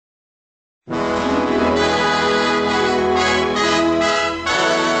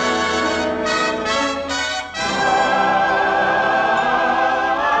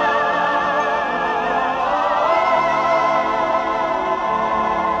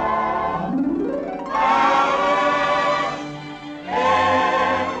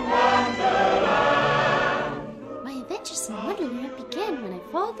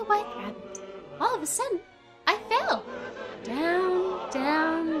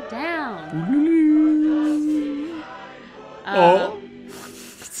down.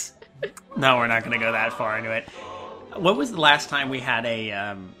 No, we're not going to go that far into it. What was the last time we had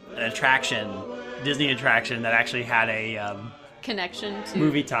an attraction, Disney attraction, that actually had a connection to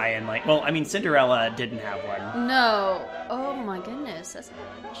movie tie-in? Like, well, I mean, Cinderella didn't have one. No. Oh my goodness, that's a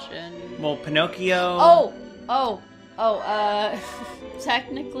good question. Well, Pinocchio.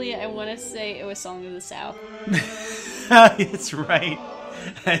 Technically, I want to say it was Song of the South. It's right.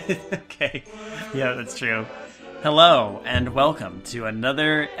 Okay. Yeah, that's true. Hello, and welcome to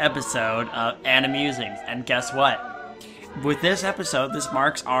another episode of Animusings. And guess what? With this episode, this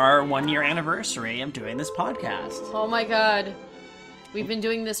marks our 1-year anniversary of doing this podcast. Oh my god. We've been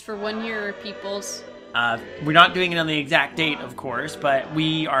doing this for 1 year, peoples. We're not doing it on the exact date, of course, but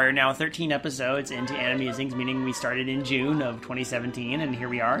we are now 13 episodes into Animusings, meaning we started in June of 2017, and here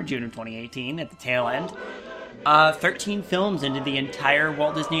we are, June of 2018, at the tail end. 13 films into the entire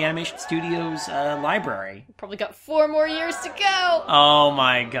Walt Disney Animation Studios library. Probably got 4 more years to go! Oh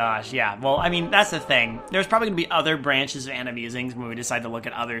my gosh, yeah. Well, I mean, that's the thing. There's probably going to be other branches of Animusings when we decide to look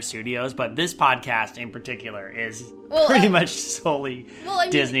at other studios, but this podcast in particular is pretty much solely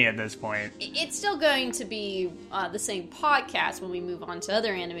Disney at this point. It's still going to be the same podcast when we move on to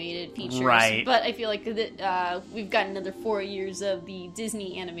other animated features. Right. But I feel like we've got another 4 years of the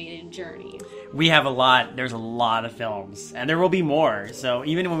Disney animated journey. We have a lot. There's a lot of films, and there will be more. So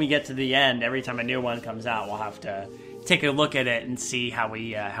even when we get to the end, every time a new one comes out, we'll have to take a look at it and see how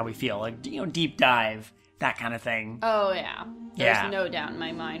we feel. Like, deep dive, that kind of thing. Oh yeah, there's no doubt in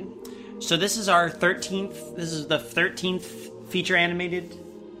my mind. So this is our 13th. This is the 13th feature animated.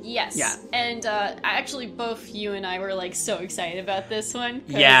 Yes. Yeah. And actually, both you and I were like so excited about this one.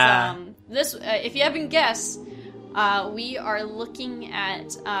 Yeah. This, if you haven't guessed, we are looking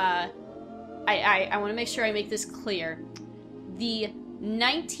at. I want to make sure I make this clear. The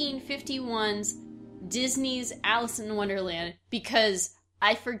 1951's Disney's Alice in Wonderland, because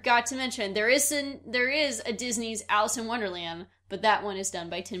I forgot to mention there is a Disney's Alice in Wonderland, but that one is done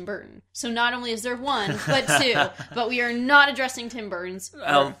by Tim Burton. So not only is there one, but two. But we are not addressing Tim Burton's.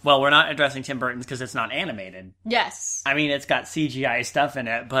 Well, we're not addressing Tim Burton's because it's not animated. Yes. I mean, it's got CGI stuff in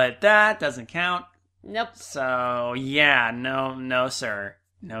it, but that doesn't count. Nope. So yeah, no, sir.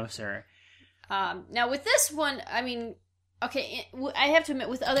 No, sir. Now with this one, I mean, okay, I have to admit,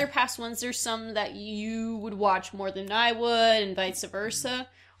 with other past ones, there's some that you would watch more than I would, and vice versa.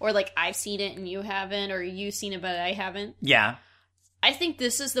 Or, like, I've seen it and you haven't, or you've seen it but I haven't. Yeah. I think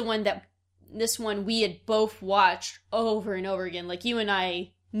this is the one we had both watched over and over again. Like, you and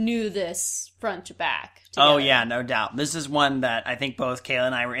I knew this front to back together. Oh, yeah, no doubt. This is one that I think both Kayla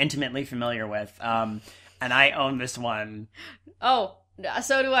and I were intimately familiar with. And I own this one. Oh,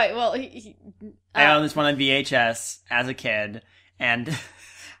 so do I. Well, I owned this one on VHS as a kid, and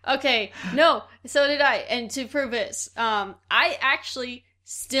okay, no, so did I. And to prove it, I actually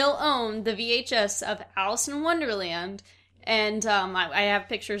still own the VHS of Alice in Wonderland, and I have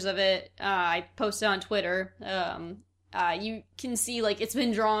pictures of it. I posted on Twitter. You can see, like, it's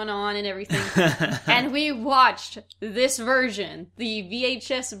been drawn on and everything. And we watched this version, the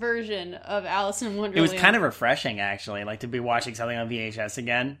VHS version of Alice in Wonderland. It was kind of refreshing, actually, like, to be watching something on VHS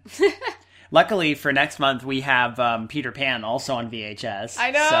again. Luckily, for next month, we have Peter Pan also on VHS.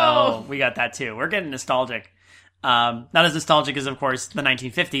 I know! So we got that, too. We're getting nostalgic. Not as nostalgic as, of course, the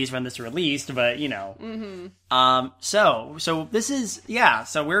 1950s when this released, but, you know. Mm-hmm. So this is, yeah,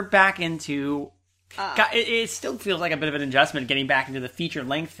 so we're back into... it still feels like a bit of an adjustment getting back into the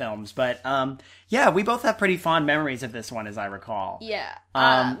feature-length films, but yeah, we both have pretty fond memories of this one, as I recall. Yeah.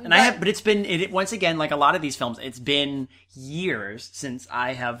 But it's been once again, like a lot of these films, it's been years since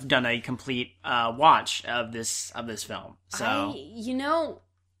I have done a complete watch of this film. So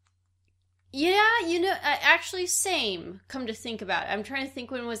actually, same. Come to think about it, I'm trying to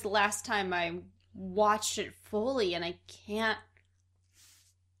think when was the last time I watched it fully, and I can't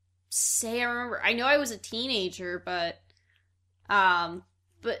say I remember. I know I was a teenager, but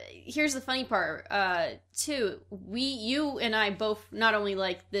here's the funny part, too. You and I both not only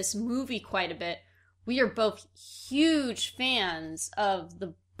like this movie quite a bit, we are both huge fans of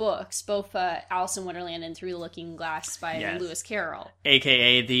the books, both Alice in Wonderland and Through the Looking Glass by Lewis Carroll.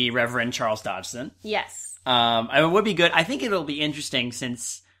 AKA the Reverend Charles Dodgson. Yes. It would be good. I think it'll be interesting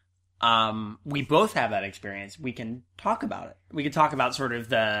since we both have that experience. We can talk about it. We can talk about sort of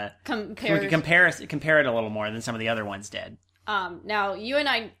the... We can compare it a little more than some of the other ones did. Now, you and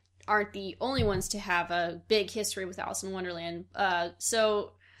I aren't the only ones to have a big history with Alice in Wonderland.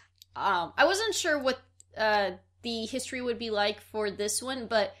 So I wasn't sure what the history would be like for this one,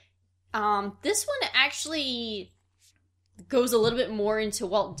 but this one actually... goes a little bit more into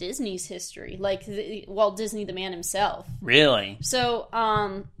Walt Disney's history, like Walt Disney, the man himself. Really? So,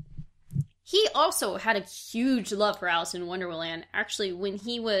 he also had a huge love for Alice in Wonderland. Actually, when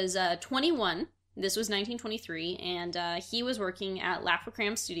he was 21, this was 1923, and he was working at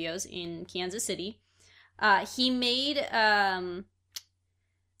Laugh-O-Cram Studios in Kansas City. He made, it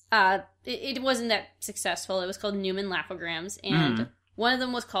wasn't that successful. It was called Newman Laugh-O-Grams, and one of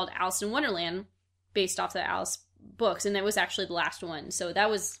them was called Alice in Wonderland, based off the Alice books, and that was actually the last one. So that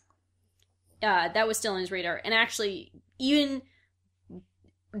was still on his radar. And actually, even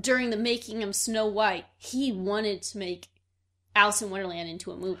during the making of Snow White, he wanted to make Alice in Wonderland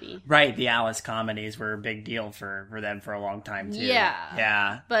into a movie. Right, the Alice comedies were a big deal for them for a long time, too.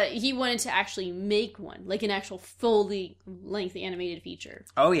 Yeah. But he wanted to actually make one, like an actual full-length animated feature.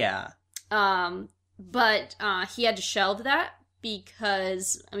 Oh, yeah. But he had to shelve that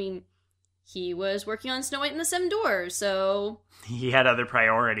because, I mean, he was working on Snow White and the Seven Dwarfs, so... He had other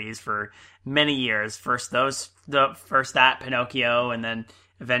priorities for many years. First that, Pinocchio, and then...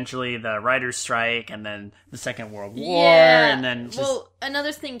 eventually the writer's strike, and then the Second World War, and then just... Well,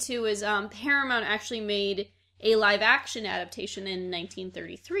 another thing, too, is Paramount actually made a live-action adaptation in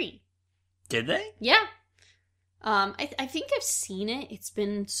 1933. Did they? Yeah. I think I've seen it. It's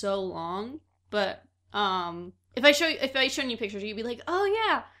been so long, but if I show you pictures, you'd be like, oh,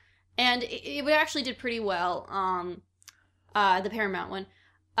 yeah. And it actually did pretty well, the Paramount one.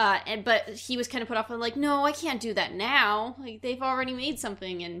 But he was kind of put off on, like, no, I can't do that now. Like, they've already made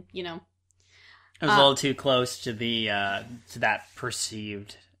something, and, you know. It was a little too close to the, to that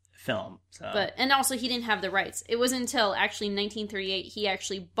perceived film, so. And also, he didn't have the rights. It wasn't until, actually, 1938, he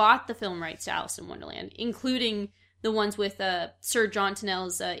actually bought the film rights to Alice in Wonderland, including the ones with, Sir John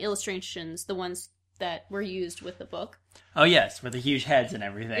Tennell's, illustrations, the ones that were used with the book. Oh, yes, with the huge heads and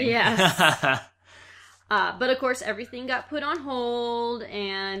everything. Yes. But of course, everything got put on hold,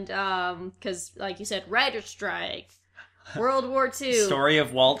 and, because, like you said, writer's strike, World War II. Story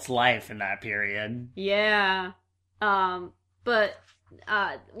of Walt's life in that period. Yeah. But,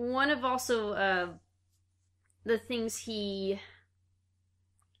 one of also, the things this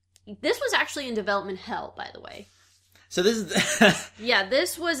was actually in development hell, by the way. So this is... Yeah,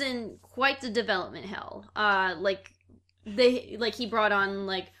 this was in quite the development hell. He brought on,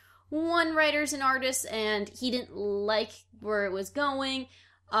 like, one writers and artists, and he didn't like where it was going.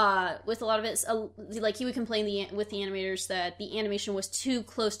 With a lot of it, like, he would complain with the animators that the animation was too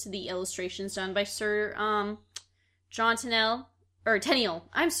close to the illustrations done by Sir John Tenniel.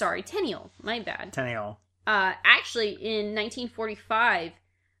 I'm sorry, Tenniel. My bad. Tenniel. Actually, in 1945,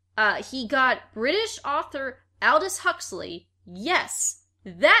 he got British author Aldous Huxley. Yes,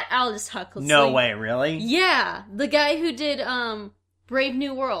 that Aldous Huxley. No way, really? Yeah, the guy who did Brave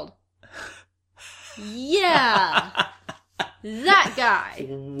New World. Yeah. That guy.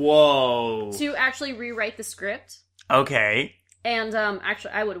 Whoa. To actually rewrite the script. Okay. And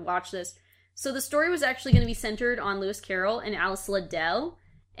actually, I would watch this. So the story was actually going to be centered on Lewis Carroll and Alice Liddell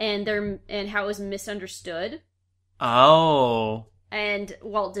and how it was misunderstood. Oh. And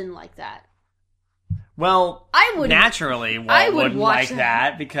Walt didn't like that. Well, Walt wouldn't like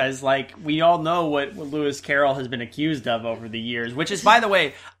that because, like, we all know what Lewis Carroll has been accused of over the years, which is, by the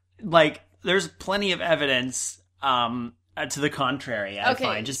way, like, there's plenty of evidence to the contrary, I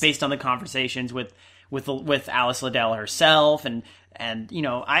find, just based on the conversations with Alice Liddell herself, and you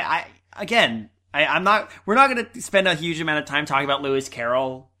know, we're not going to spend a huge amount of time talking about Lewis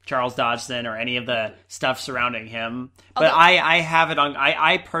Carroll, Charles Dodgson, or any of the stuff surrounding him, but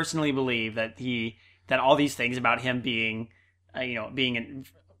I personally believe that all these things about him being a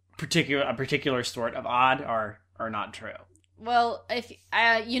particular sort of odd are not true. Well, if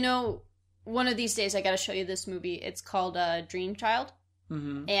one of these days I got to show you this movie. It's called Dream Child,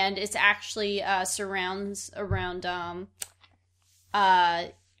 and it's actually surrounds around an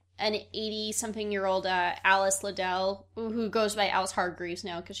 80-something-year-old Alice Liddell, who goes by Alice Hargreaves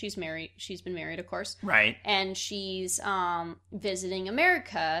now because she's married. She's been married, of course, right? And she's visiting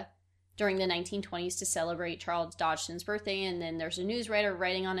America during the 1920s to celebrate Charles Dodgson's birthday, and then there's a news writer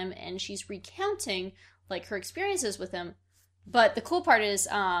writing on him, and she's recounting, like, her experiences with him. But the cool part is,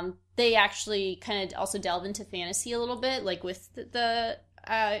 they actually kind of also delve into fantasy a little bit, like with the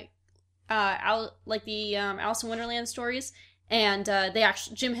Alice in Wonderland stories, and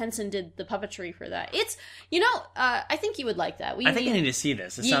Jim Henson did the puppetry for that. It's, I think you would like that. I think I need to see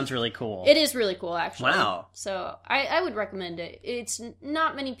this. It sounds really cool. It is really cool, actually. Wow. So I would recommend it. It's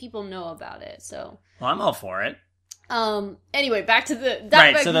not many people know about it, so. Well, I'm all for it. Anyway, back to the...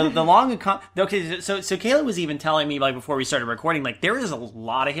 Right, so the long... Okay, so Kayla was even telling me, like, before we started recording, like, there is a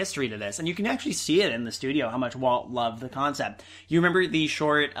lot of history to this, and you can actually see it in the studio, how much Walt loved the concept. You remember the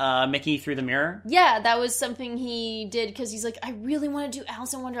short Mickey Through the Mirror? Yeah, that was something he did, because he's like, I really want to do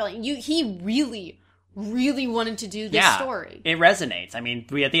Alice in Wonderland. He really wanted to do this story. It resonates. I mean,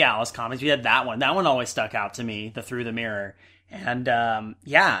 we had the Alice comics, we had that one. That one always stuck out to me, the Through the Mirror. And,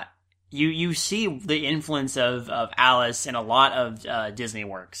 You see the influence of Alice in a lot of Disney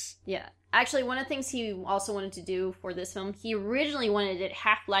works. Yeah. Actually, one of the things he also wanted to do for this film, he originally wanted it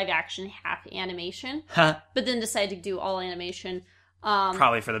half live action, half animation, but then decided to do all animation.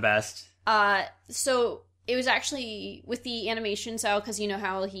 Probably for the best. So it was actually with the animation style, because you know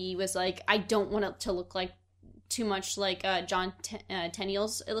how he was like, I don't want it to look like too much like John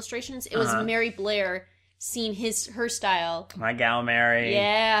Tenniel's illustrations. It was Mary Blair seen her style. My gal Mary.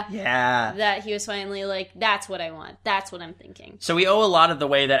 Yeah. That he was finally like, that's what I want. That's what I'm thinking. So we owe a lot of the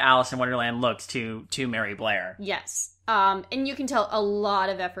way that Alice in Wonderland looks to Mary Blair. Yes. And you can tell a lot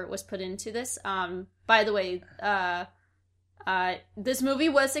of effort was put into this. By the way, this movie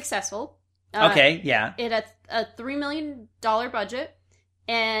was successful. Okay, yeah. It had a $3 million budget.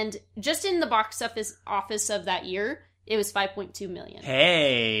 And just in the box office of that year, it was $5.2 million.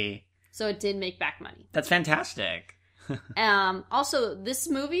 Hey. So it did make back money. That's fantastic. Also, this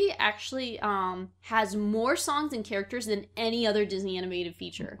movie actually has more songs and characters than any other Disney animated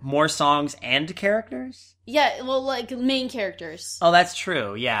feature. More songs and characters? Yeah, well, like main characters. Oh, that's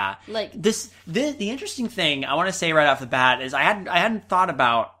true. Yeah. Like the interesting thing I want to say right off the bat is I hadn't thought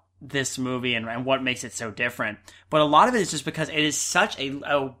about this movie and what makes it so different. But a lot of it is just because it is such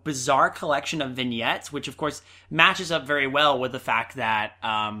a bizarre collection of vignettes, which of course matches up very well with the fact that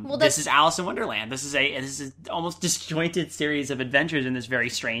this is Alice in Wonderland. This is a almost disjointed series of adventures in this very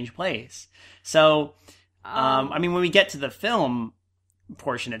strange place. So, I mean, when we get to the film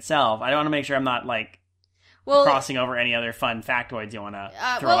portion itself, I want to make sure I'm not crossing over any other fun factoids you want to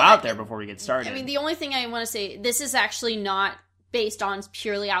throw out there before we get started. I mean, the only thing I want to say, this is actually not based on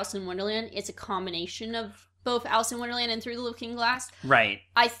purely Alice in Wonderland. It's a combination of both Alice in Wonderland and Through the Looking Glass. Right.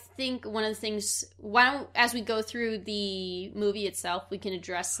 I think one of the things, why don't, as we go through the movie itself, we can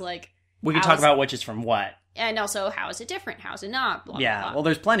address, we can talk about which is from what. And also, how is it different? How is it not? Blah, yeah, blah, blah. Well,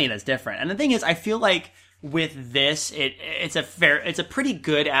 there's plenty that's different. And the thing is, I feel like with this, it's a pretty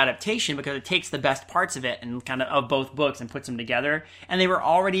good adaptation because it takes the best parts of it and kind of both books and puts them together. And they were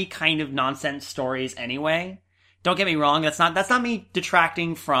already kind of nonsense stories anyway. Don't get me wrong, that's not me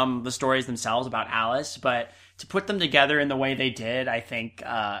detracting from the stories themselves about Alice, but to put them together in the way they did, I think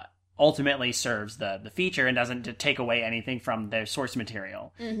ultimately serves the feature and doesn't take away anything from their source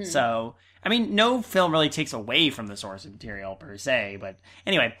material. Mm-hmm. So, I mean, no film really takes away from the source material per se, but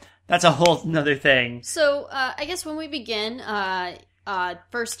anyway, that's a whole nother thing. So, I guess when we begin,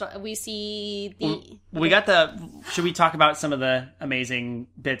 first we see should we talk about some of the amazing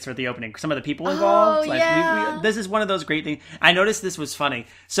bits for the opening? Some of the people involved? This is one of those great things. I noticed this was funny.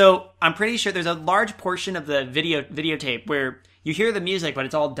 So I'm pretty sure there's a large portion of the videotape where you hear the music, but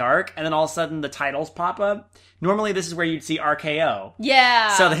it's all dark, and then all of a sudden the titles pop up. Normally this is where you'd see RKO.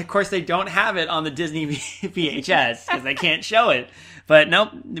 Yeah. So of course they don't have it on the Disney VHS because they can't show it. But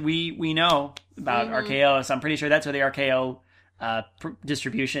nope, we know about RKO, so I'm pretty sure that's where the RKO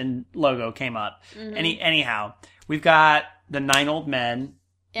distribution logo came up. Mm-hmm. Anyhow, we've got the 9 old men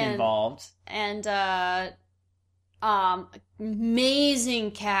involved, and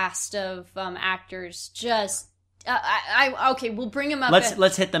amazing cast of actors. Just okay, we'll bring them up.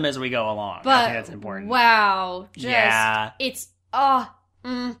 Let's hit them as we go along. But, I think that's important. Wow, it's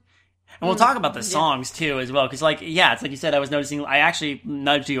And we'll talk about the songs, too, as well. Because, it's like you said, I was noticing... I actually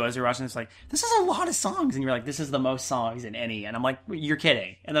nudged you as we were watching this, this is a lot of songs. And you're like, this is the most songs in any. And I'm like, you're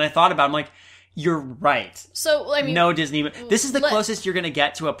kidding. And then I thought about it, I'm like, you're right. So, I mean... No Disney... This is the closest you're going to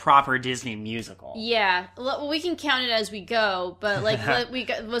get to a proper Disney musical. Yeah. We can count it as we go. But,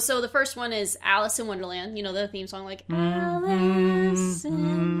 so the first one is Alice in Wonderland. You know, the theme song, Alice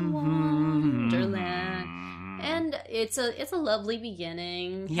in Wonderland. And it's a lovely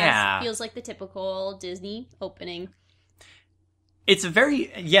beginning. Yeah. Feels like the typical Disney opening. It is a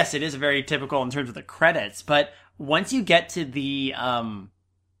very typical in terms of the credits, but once you get to the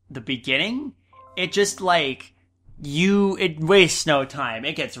beginning, it just it wastes no time.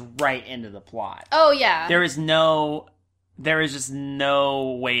 It gets right into the plot. Oh yeah. There is just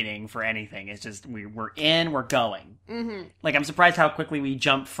no waiting for anything. It's just we're in, we're going. Mm-hmm. I'm surprised how quickly we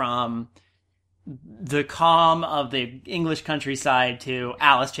jump from the calm of the English countryside to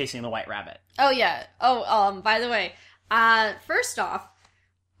Alice chasing the white rabbit. Oh yeah. Oh, by the way, first off,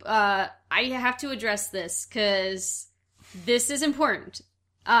 I have to address this because this is important,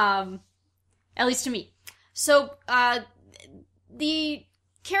 at least to me. So, the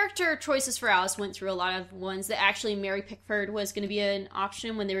character choices for Alice went through a lot of ones that actually Mary Pickford was going to be an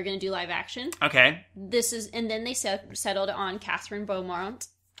option when they were going to do live action. Okay. And then they settled on Catherine Beaumont.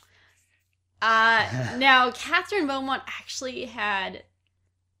 Now, Catherine Beaumont actually had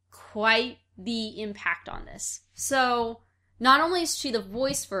quite the impact on this. So, not only is she the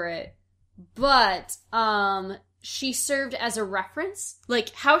voice for it, but she served as a reference. Like,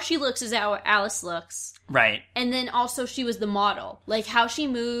 how she looks is how Alice looks. Right. And then also she was the model. Like, how she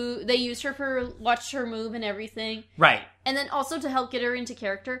moved, they used her watched her move and everything. Right. And then also to help get her into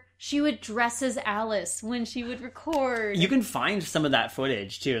character, she would dress as Alice when she would record. You can find some of that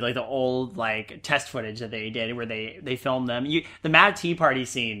footage, too. Like, the old, like, test footage that they did where they filmed them. The Mad Tea Party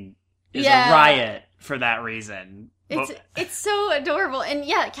scene is a riot for that reason. It's so adorable. And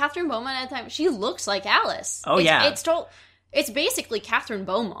yeah, Catherine Beaumont at the time, she looks like Alice. Oh, It's basically Catherine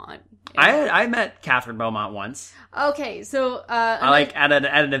Beaumont. I met Catherine Beaumont once. Okay, so... at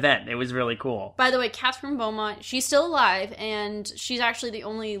an event. It was really cool. By the way, Catherine Beaumont, she's still alive, and she's actually the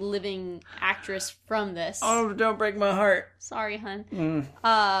only living actress from this. Oh, don't break my heart. Sorry, hun.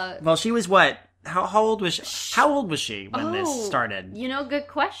 Well, she was what? How old was she? How old was she when this started? Good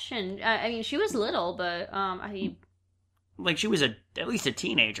question. I mean, she was little, but like she was at least a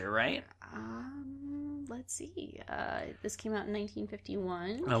teenager, right? Let's see. This came out in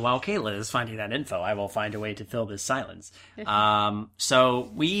 1951. While Kayla is finding that info, I will find a way to fill this silence.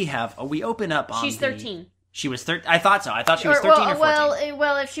 So we open up on. She's 13. She was 13. I thought so. I thought she was 13 or 14.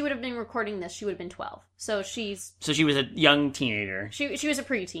 Well, if she would have been recording this, she would have been 12. So she was a young teenager. She was a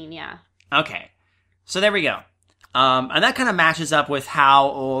preteen, yeah. Okay. So there we go. And that kind of matches up with how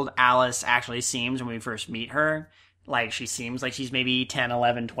old Alice actually seems when we first meet her. Like, she seems like she's maybe 10,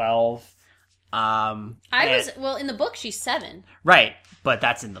 11, 12. In the book, she's 7. Right, but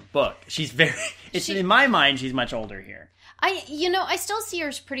that's in the book. In my mind, she's much older here. I still see her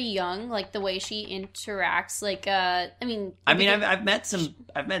as pretty young, like the way she interacts. Like, I've met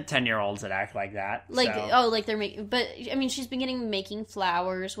 10-year-olds that act like that. Like, so. like they're making, but I mean, she's beginning making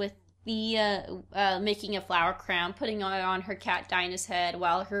flowers with the making a flower crown, putting it on her cat Dinah's head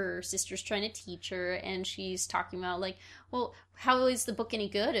while her sister's trying to teach her, and she's talking about like, well, how is the book any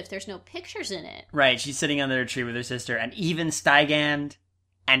good if there's no pictures in it? Right, she's sitting under a tree with her sister, and even Stygand.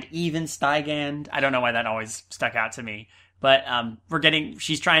 I don't know why that always stuck out to me, but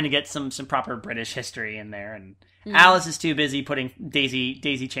she's trying to get some proper British history in there, and Alice is too busy putting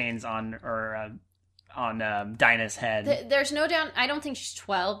daisy chains on Dinah's head. There's no doubt. I don't think she's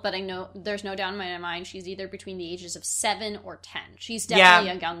 12, but I know there's no doubt in my mind she's either between the ages of 7 or 10. She's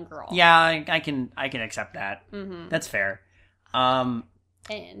definitely a young girl. Yeah, I can accept that. Mm-hmm. That's fair.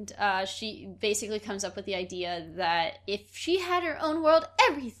 And she basically comes up with the idea that if she had her own world,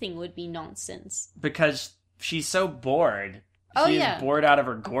 everything would be nonsense. Because she's so bored. She's bored out of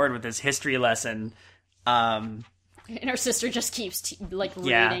her gourd with this history lesson. And her sister just keeps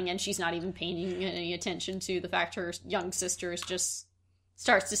reading, and she's not even paying any attention to the fact her young sister just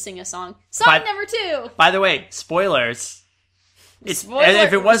starts to sing a song. Number 2! By the way, spoilers. If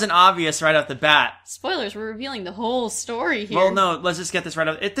it wasn't obvious right off the bat. Spoilers, we're revealing the whole story here. Well, no, let's just get this right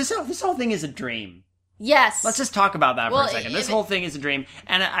off. This whole thing is a dream. Yes. Let's just talk about that for a second. This whole thing is a dream.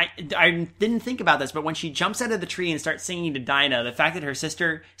 And I didn't think about this, but when she jumps out of the tree and starts singing to Dinah, the fact that her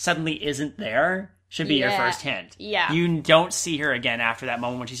sister suddenly isn't there should be your first hint. Yeah. You don't see her again after that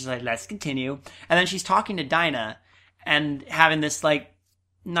moment when she's like, let's continue. And then she's talking to Dinah and having this, like,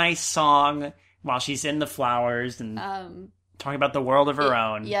 nice song while she's in the flowers and talking about the world of her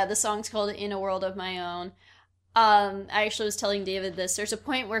own. Yeah, the song's called In a World of My Own. I actually was telling David this. There's a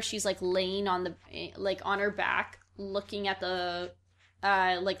point where she's, like, laying on on her back, looking at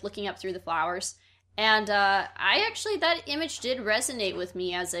looking up through the flowers. And that image did resonate with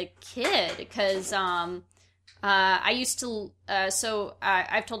me as a kid, because I used to,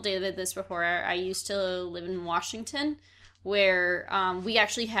 I've told David this before, I used to live in Washington, where we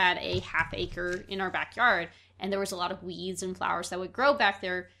actually had a half acre in our backyard, and there was a lot of weeds and flowers that would grow back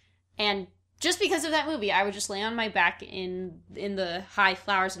there, and just because of that movie, I would just lay on my back in the high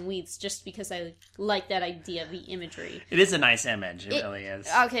flowers and weeds, just because I like that idea of the imagery. It is a nice image. It really is.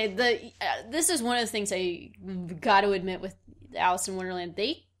 Okay, this is one of the things I got to admit with Alice in Wonderland.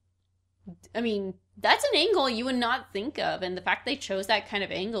 That's an angle you would not think of, and the fact they chose that kind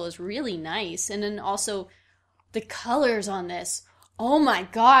of angle is really nice. And then also, the colors on this. Oh my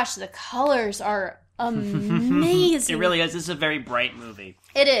gosh, the colors are amazing. It really is. This is a very bright movie.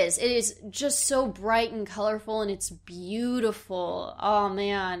 It is. It is just so bright and colorful, and it's beautiful. Oh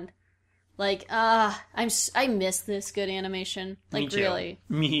man, like I miss this good animation. Like Me too. really.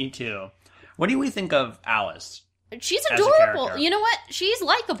 Me too. What do we think of Alice? She's as a adorable. character? You know what? She's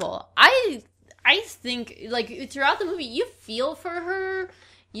likable. I think like throughout the movie, you feel for her.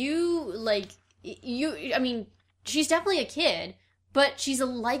 I mean, she's definitely a kid, but she's a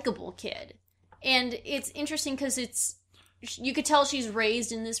likable kid. And it's interesting because you could tell she's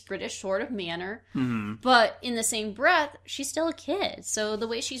raised in this British sort of manner, but in the same breath, she's still a kid. So the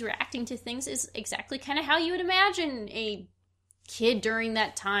way she's reacting to things is exactly kind of how you would imagine a kid during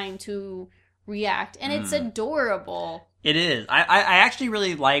that time to react. And it's adorable. It is. I actually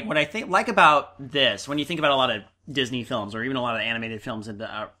really like what I like about this. When you think about a lot of Disney films or even a lot of animated films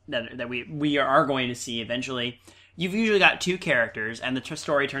that we are going to see eventually, you've usually got two characters and the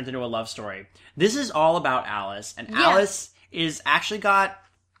story turns into a love story. This is all about Alice, and Alice is actually got...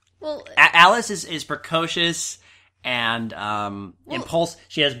 Well, Alice is precocious and impulse.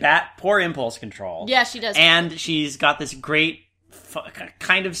 She has poor impulse control. Yeah, she does. And she's got this great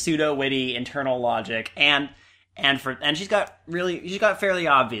kind of pseudo-witty internal logic, and she's got fairly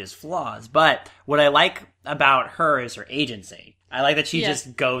obvious flaws. But what I like about her is her agency. I like that she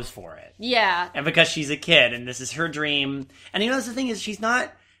just goes for it. Yeah. And because she's a kid and this is her dream. And that's the thing is she's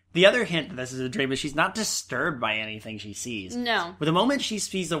not... The other hint that this is a dream is she's not disturbed by anything she sees. No. But the moment she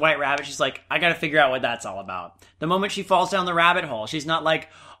sees the white rabbit, she's like, I gotta figure out what that's all about. The moment she falls down the rabbit hole, she's not like,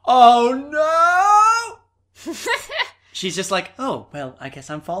 oh no! She's just like, oh, well, I guess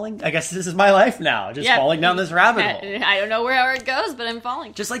I'm falling. I guess this is my life now. Just falling down this rabbit hole. I don't know where it goes, but I'm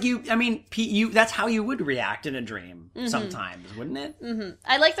falling. Just like that's how you would react in a dream sometimes, wouldn't it? Mm-hmm.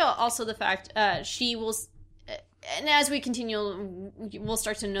 I like also the fact she will, and as we continue, we'll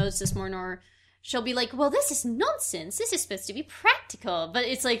start to notice this more and more. She'll be like, well, this is nonsense. This is supposed to be practical. But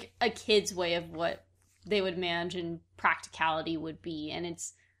it's like a kid's way of what they would imagine practicality would be. And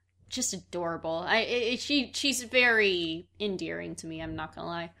it's just adorable. She's very endearing to me. I'm not gonna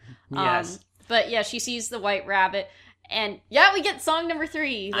lie. Yes. But yeah, she sees the white rabbit, and we get song number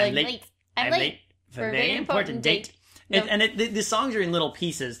 3. Like, I'm late for a very important date. The songs are in little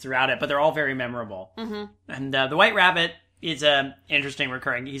pieces throughout it, but they're all very memorable. Mm-hmm. And the white rabbit is interesting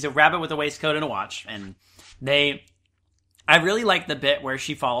recurring. He's a rabbit with a waistcoat and a watch, and I really like the bit where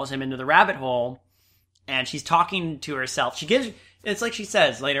she follows him into the rabbit hole, and she's talking to herself. It's like she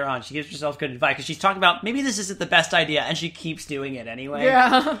says later on, she gives herself good advice, because she's talking about, maybe this isn't the best idea, and she keeps doing it anyway.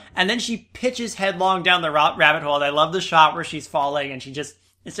 Yeah. And then she pitches headlong down the rabbit hole, and I love the shot where she's falling, and she just,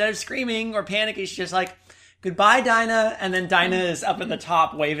 instead of screaming or panicking, she's just like, goodbye, Dinah, and then Dinah is up at the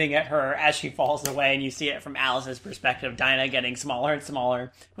top waving at her as she falls away, and you see it from Alice's perspective, Dinah getting smaller and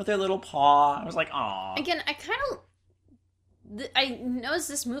smaller with her little paw. I was like, aw. Again, I notice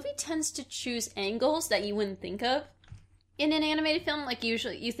this movie tends to choose angles that you wouldn't think of in an animated film. Like,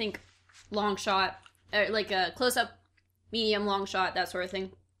 usually you think long shot, or like a close-up, medium, long shot, that sort of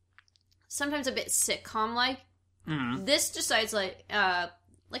thing. Sometimes a bit sitcom-like. Mm-hmm. This decides, I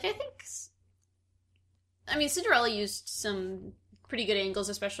think... I mean, Cinderella used some pretty good angles,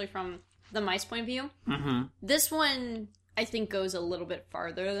 especially from the mice point of view. Mm-hmm. This one, I think, goes a little bit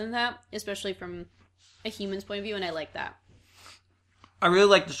farther than that, especially from a human's point of view, and I like that. I really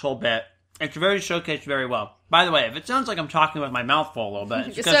like this whole bit. It's very showcased very well. By the way, if it sounds like I'm talking with my mouth full a little bit,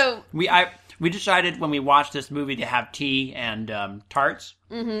 it's because we decided when we watched this movie to have tea and tarts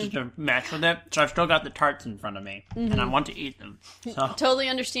just to match with it. So I've still got the tarts in front of me, and I want to eat them. So. Totally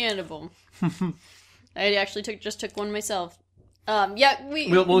understandable. I actually took one myself.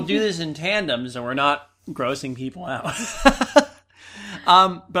 We'll do this in tandem, so we're not grossing people out.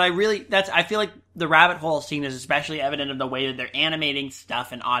 But I feel like the rabbit hole scene is especially evident of the way that they're animating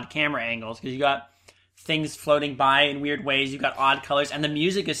stuff in odd camera angles, because you got things floating by in weird ways, you got odd colors, and the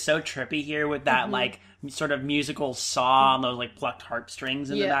music is so trippy here with that sort of musical saw and those plucked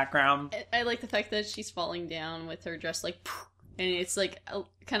harpstrings in the background. I like the fact that she's falling down with her dress and it's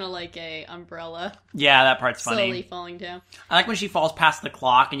kind of like a umbrella. Yeah, that part's funny. Slowly falling down. I like when she falls past the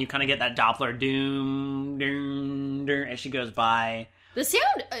clock and you kind of get that Doppler doom, doom, doom as she goes by. The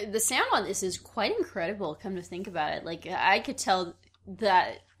sound on this is quite incredible, come to think about it. I could tell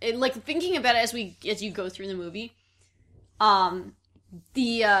that, thinking about it as you go through the movie,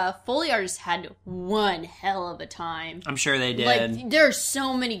 the Foley artists had one hell of a time. I'm sure they did. There are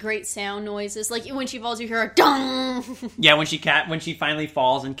so many great sound noises. When she falls, you hear a dong. Yeah, when she finally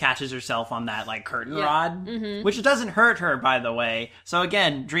falls and catches herself on that curtain rod, which doesn't hurt her, by the way. So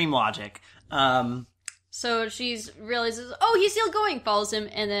again, dream logic. So she realizes, oh, he's still going, follows him,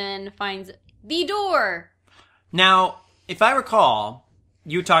 and then finds the door. Now, if I recall,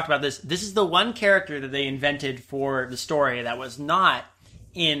 you talked about this. This is the one character that they invented for the story that was not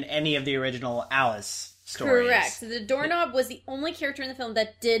in any of the original Alice stories. Correct. The doorknob was the only character in the film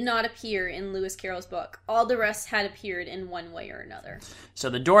that did not appear in Lewis Carroll's book. All the rest had appeared in one way or another. So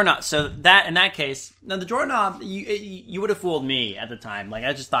the doorknob. So that in that case, now the doorknob, you would have fooled me at the time. Like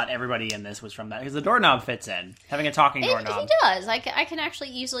I just thought everybody in this was from that because the doorknob fits in having a talking doorknob. He does. I can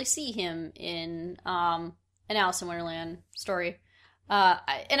actually easily see him in an Alice in Wonderland story.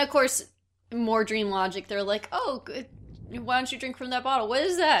 And of course, more dream logic. They're like, oh, good. Why don't you drink from that bottle? What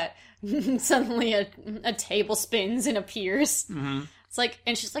is that? Suddenly a table spins and appears. Mm-hmm. It's like,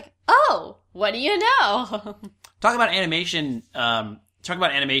 and she's like, oh, what do you know? Talk about animation. Talk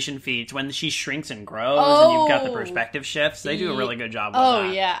about animation feats when she shrinks and grows, and you've got the perspective shifts. They do a really good job with that.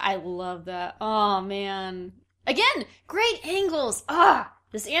 Oh yeah, I love that. Oh man, again, great angles.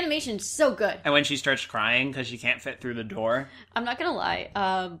 This animation's so good. And when she starts crying because she can't fit through the door. I'm not gonna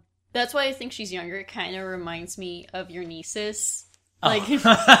lie. That's why I think she's younger. It kind of reminds me of your nieces. Like,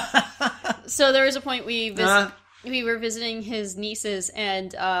 so there was a point we were visiting his nieces,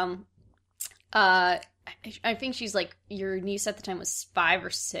 and I think she's like, your niece at the time was 5 or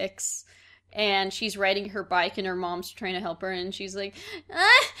 6, and she's riding her bike, and her mom's trying to help her, and she's like,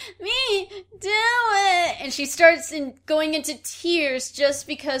 me, do it, and she starts going into tears just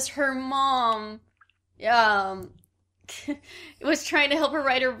because her mom, was trying to help her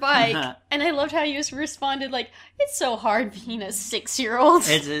ride her bike, and I loved how you responded like, it's so hard being a 6-year-old.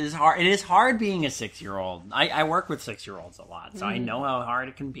 It is hard. It is hard being a 6-year-old. I work with 6-year-olds a lot, so I know how hard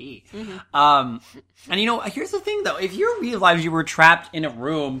it can be. And here's the thing though: if you realize you were trapped in a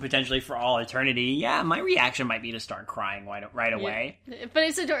room potentially for all eternity, yeah, my reaction might be to start crying right away. Yeah. But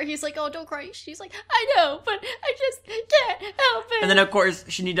it's adorable. He's like, oh, don't cry. She's like, I know, but I just can't help it. And then of course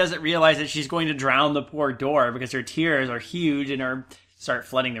she doesn't realize that she's going to drown the poor door because her tears are huge and start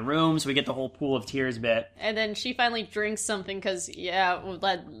flooding the room, so we get the whole pool of tears bit. And then she finally drinks something because,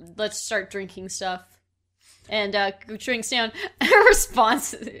 let's start drinking stuff. And drinks down. Her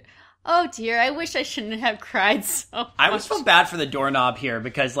response, oh dear, I wish I shouldn't have cried so much. I always feel bad for the doorknob here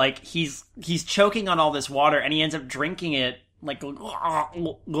because, like, he's choking on all this water and he ends up drinking it, like, gulp,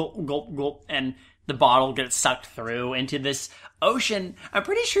 gulp, gulp, and the bottle gets sucked through into this ocean. I'm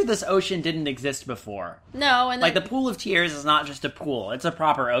pretty sure this ocean didn't exist before. No, and like the Pool of Tears is not just a pool; it's a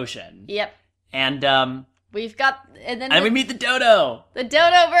proper ocean. Yep. And we've got, and then we meet the dodo. The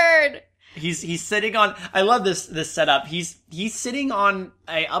dodo bird. He's sitting on. I love this setup. He's sitting on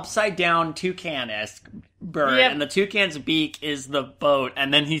a upside down toucan-esque bird, and the toucan's beak is the boat,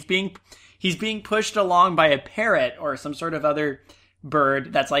 and then he's being pushed along by a parrot or some sort of other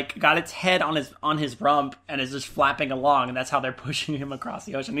bird that's like got its head on his rump and is just flapping along, and that's how they're pushing him across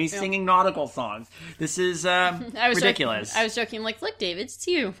the ocean. He's singing nautical songs. This is ridiculous. I was joking, like, look, David, it's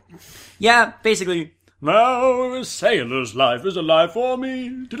you. Yeah, basically. Now a sailor's life is a life for me.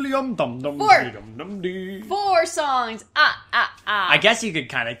 Diddly-um-dum-dum, diddly-dum-dum-dee. 4 songs. I guess you could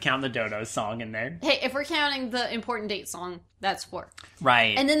kind of count the Dodo song in there. Hey, if we're counting the important date song, that's 4.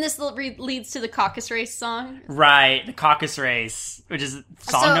 Right. And then this leads to the caucus race song. Right, the caucus race, which is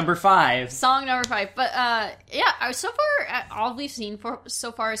song number 5. Song number 5. But yeah, so far all we've seen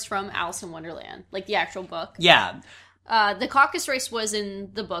so far is from Alice in Wonderland, like the actual book. Yeah. The caucus race was in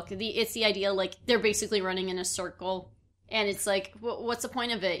the book. It's the idea, like, they're basically running in a circle, and it's like, what's the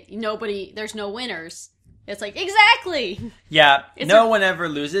point of it? There's no winners. It's like, exactly! Yeah, no one ever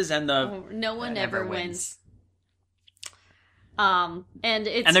loses, and no one ever wins. And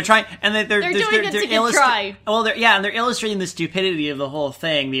they're trying, and they're doing it to try. Well, and they're illustrating the stupidity of the whole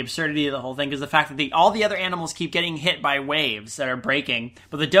thing, the absurdity of the whole thing, because the fact that all the other animals keep getting hit by waves that are breaking,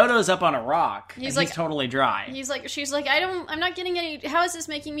 but the dodo's up on a rock. He's totally dry. She's like, I'm not getting any. How is this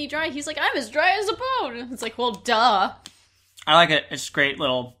making me dry? He's like, I'm as dry as a bone. It's like, well, duh. I like it. It's great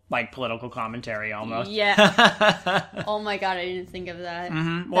little, like, political commentary almost. Yeah. Oh my god, I didn't think of that.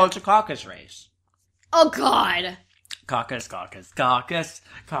 Mm-hmm. Well, it's a caucus race. Oh god. Caucus. Dang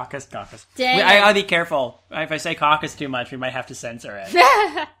I gotta be careful. If I say caucus too much, we might have to censor it.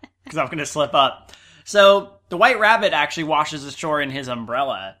 Because I'm gonna slip up. So, the White Rabbit actually washes ashore in his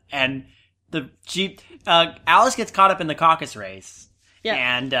umbrella, and Alice gets caught up in the caucus race. Yeah.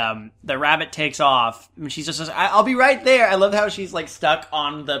 And the rabbit takes off. And she's just says, I'll be right there. I love how she's, like, stuck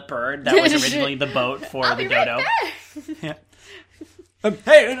on the bird that was originally the boat for the dodo. Right yeah.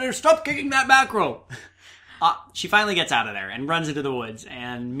 Hey, stop kicking that mackerel! She finally gets out of there and runs into the woods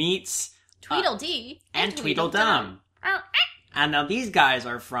and meets Tweedledee and Tweedledum. And now these guys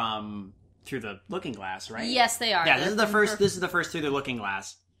are from Through the Looking Glass, right? Yes, they are. Yeah, this is the first Through the Looking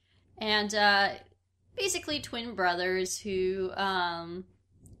Glass. And basically twin brothers who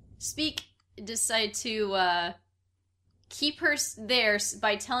decide to keep her there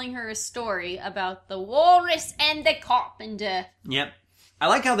by telling her a story about the walrus and the carpenter. Yep. I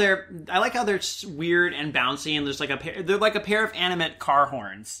like how they're weird and bouncy, and there's like they're like a pair of animate car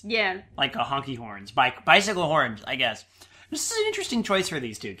horns. Yeah. Like a honky horns, bicycle horns, I guess. This is an interesting choice for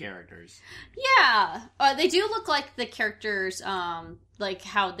these two characters. Yeah. They do look like the characters, like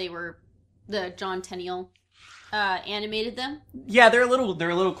how they were, the John Tenniel animated them. Yeah, they're a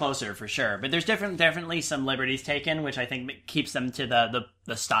little closer for sure, but there's definitely some liberties taken, which I think keeps them to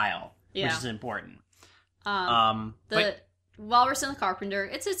the style, which is important. The Walrus and the Carpenter,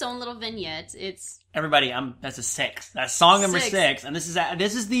 it's its own little vignette. It's everybody. That's a 6. That's song number 6, and this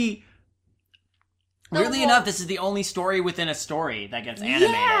is the. Weirdly enough, this is the only story within a story that gets animated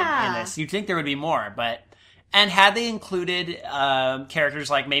in this. You'd think there would be more, and had they included characters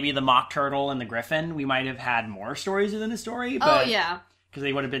like maybe the Mock Turtle and the Griffin, we might have had more stories within a story. But, because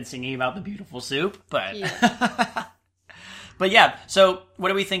they would have been singing about the beautiful soup. But but yeah. So what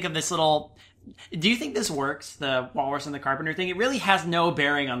do we think of this little? Do you think this works? The Walrus and the Carpenter thing. It really has no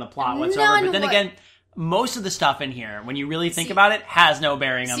bering on the plot whatsoever. But then again. Most of the stuff in here, when you really think about it, has no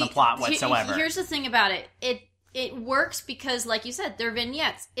bearing on the plot whatsoever. Here's the thing about it. It works because, like you said, they're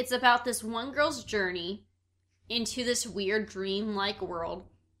vignettes. It's about this one girl's journey into this weird dream-like world,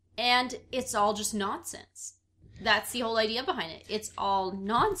 and it's all just nonsense. That's the whole idea behind it. It's all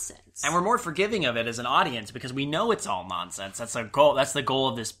nonsense. And we're more forgiving of it as an audience because we know it's all nonsense. That's the goal. That's the goal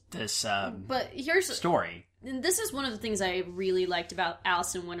of this but here's story. And this is one of the things I really liked about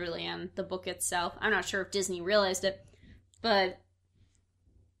Alice in Wonderland, the book itself. I'm not sure if Disney realized it, but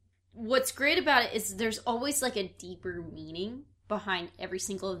what's great about it is there's always like a deeper meaning behind every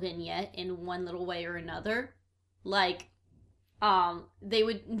single vignette in one little way or another. Like, they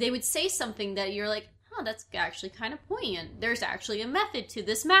would say something that you're like, oh, that's actually kind of poignant. There's actually a method to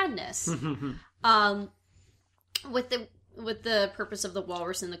this madness. With the purpose of the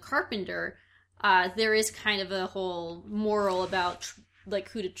Walrus and the Carpenter, there is kind of a whole moral about like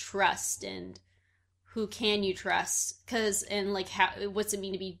who to trust and who can you trust, and like what's it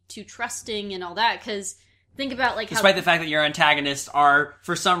mean to be too trusting and all that. Because think about like despite the fact that your antagonists are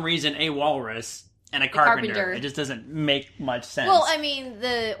for some reason a walrus and a carpenter, it just doesn't make much sense. Well, I mean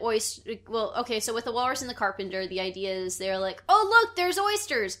the oyster. Well, okay, so with the Walrus and the Carpenter, the idea is they're like, oh look, there's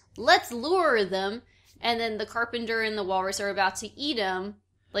oysters, let's lure them, and then the Carpenter and the Walrus are about to eat them,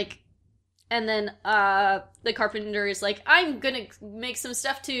 like. And then the Carpenter is like, I'm going to make some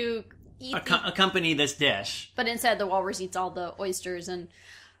stuff to eat. Accompany this dish. But instead, the Walrus eats all the oysters. And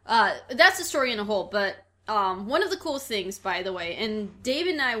that's the story in a whole. But one of the cool things, by the way, and Dave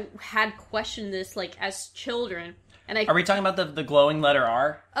and I had questioned this like as children. And Are we talking about the glowing letter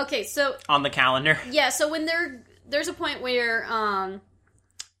R? Okay, so... On the calendar? Yeah, so when there's a point where...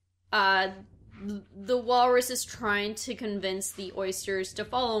 the Walrus is trying to convince the oysters to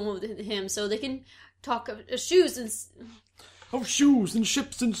follow him so they can talk of shoes and... Of shoes and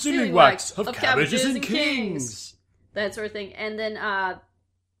ships and sealing wax, of cabbages and kings. That sort of thing. And then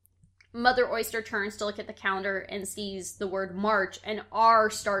Mother Oyster turns to look at the calendar and sees the word March, and R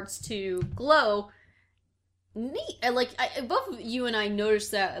starts to glow. Neat. Both you and I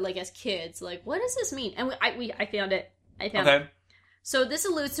noticed that, like, as kids. Like, what does this mean? And I found it. Okay. So this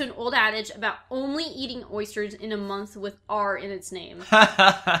alludes to an old adage about only eating oysters in a month with R in its name.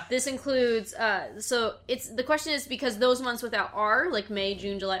 This includes, the question is because those months without R, like May,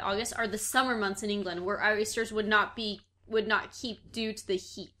 June, July, August, are the summer months in England, where oysters would not keep due to the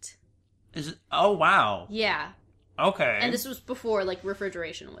heat. Is it? Oh, wow. Yeah. Okay. And this was before, like,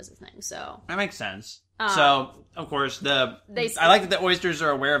 refrigeration was a thing, so. That makes sense. So, of course, I like that the oysters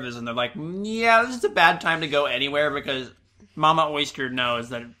are aware of this, and they're like, yeah, this is a bad time to go anywhere, because Mama Oyster knows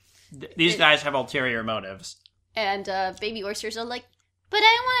that these guys have ulterior motives. And baby oysters are like, but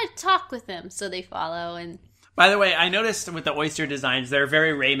I want to talk with him, so they follow. And by the way, I noticed with the oyster designs, they're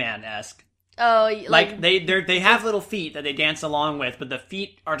very Rayman-esque. Oh, like they have little feet that they dance along with, but the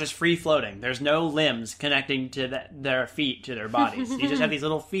feet are just free floating. There's no limbs connecting to their feet to their bodies. You just have these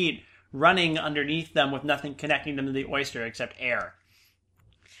little feet running underneath them with nothing connecting them to the oyster except air.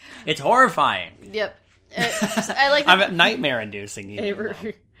 It's horrifying. Yep. I like. I'm nightmare-inducing.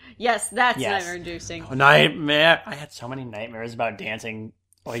 Yes, that's nightmare-inducing. Oh, nightmare! I had so many nightmares about dancing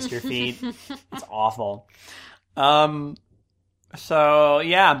oyster feet. It's awful. So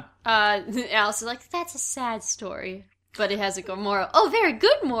yeah. Alice is like, that's a sad story, but it has a good moral. Oh, very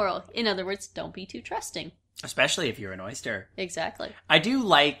good moral. In other words, don't be too trusting. Especially if you're an oyster. Exactly. I do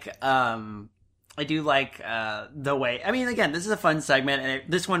like I do like the way. I mean, again, this is a fun segment, and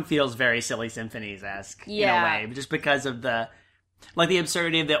this one feels very Silly Symphonies-esque in a way, just because of the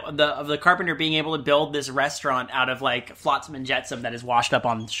absurdity of the carpenter being able to build this restaurant out of like flotsam and jetsam that is washed up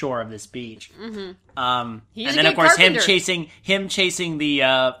on the shore of this beach. Mm-hmm. And then of course him chasing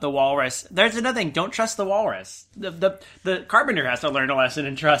the walrus. There's another thing: don't trust the walrus. The carpenter has to learn a lesson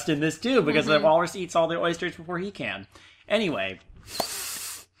and trust in this too, because the walrus eats all the oysters before he can. Anyway,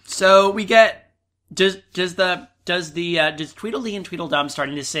 so we get. Does Tweedledee and Tweedledum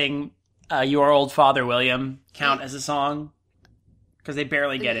starting to sing Your Old Father William count as a song? Because they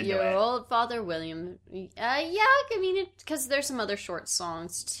barely get into Your it. Old Father William. Yeah, I mean, because there's some other short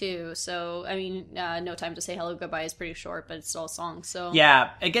songs too. So, I mean, No Time to Say Hello Goodbye is pretty short, but it's still a song. So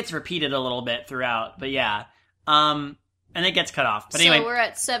yeah, it gets repeated a little bit throughout, but yeah. And it gets cut off. But anyway, so we're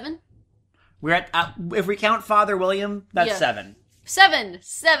at 7? We're at, if we count Father William, that's 7. 7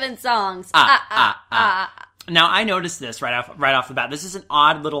 songs. Now, I noticed this right off the bat. This is an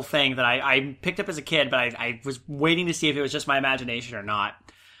odd little thing that I picked up as a kid, but I was waiting to see if it was just my imagination or not.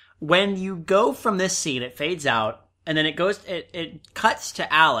 When you go from this scene, it fades out, and then it cuts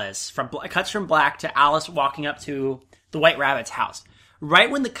to Alice, cuts from black to Alice walking up to the White Rabbit's house. Right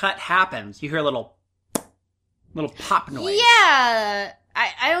when the cut happens, you hear a little pop noise. Yeah,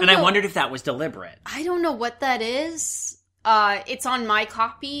 I don't know. And I wondered if that was deliberate. I don't know what that is. It's on my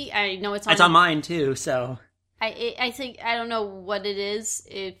copy. I know it's on mine too, so I think I don't know what it is.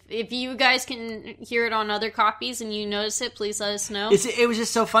 If you guys can hear it on other copies and you notice it, please let us know. It was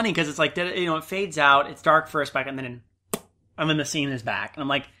just so funny because it's like, it fades out, it's dark for a second, and then the scene is back, and I'm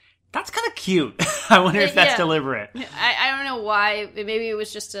like, that's kind of cute. I wonder if that's deliberate. I don't know why. Maybe it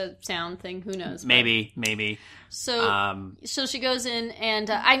was just a sound thing. Who knows? Maybe. So she goes in, and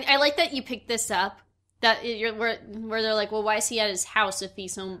I like that you picked this up. That where they're like, well, why is he at his house if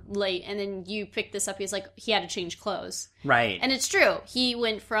he's so late? And then you pick this up. He's like, he had to change clothes, right? And it's true. He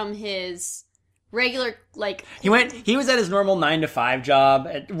went from his regular he was at his normal 9-to-5 job.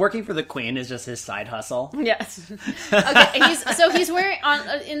 Working for the Queen is just his side hustle. Yes. Okay. He's wearing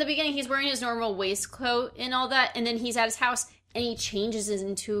in the beginning. He's wearing his normal waistcoat and all that, and then he's at his house and he changes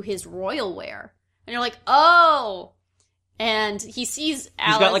into his royal wear, and you're like, oh. And he sees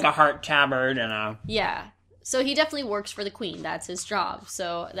Alice. He's got like a heart tabard and a... Yeah. So he definitely works for the Queen. That's his job.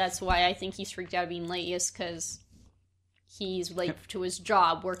 So that's why I think he's freaked out being late, is because he's late to his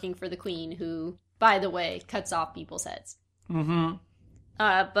job working for the Queen, who, by the way, cuts off people's heads. Mm-hmm.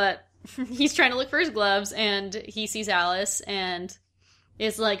 But he's trying to look for his gloves, and he sees Alice, and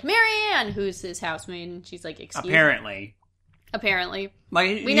is like, Marianne, who's his housemaid, and she's like, excuse me. Apparently.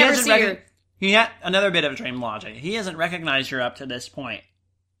 Like, we never see her. He had another bit of dream logic. He hasn't recognized her up to this point.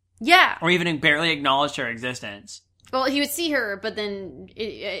 Yeah. Or even barely acknowledged her existence. Well, he would see her, but then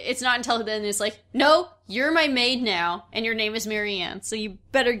it's not until then it's like, no, you're my maid now, and your name is Marianne, so you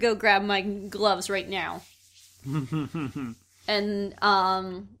better go grab my gloves right now. And,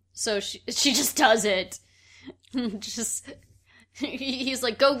 so she just does it. He's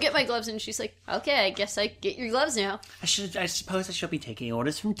like, go get my gloves, and she's like, okay, I guess I get your gloves now. I suppose I should be taking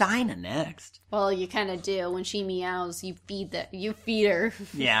orders from Dinah next. Well, you kind of do. When she meows, you feed her.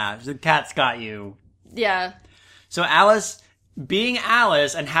 Yeah, the cat's got you. Yeah. So Alice, being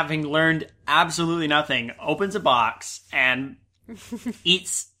Alice and having learned absolutely nothing, opens a box and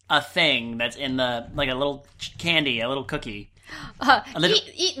eats a thing that's in a little candy, a little cookie.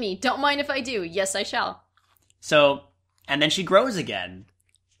 Eat me. Don't mind if I do. Yes, I shall. So... And then she grows again,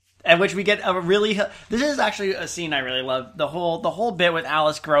 at which we get a really. This is actually a scene I really love. The whole bit with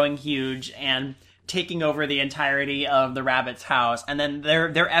Alice growing huge and taking over the entirety of the rabbit's house, and then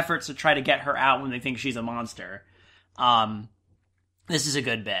their efforts to try to get her out when they think she's a monster. This is a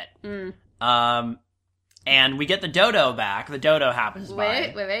good bit. And we get the dodo back. The dodo happens.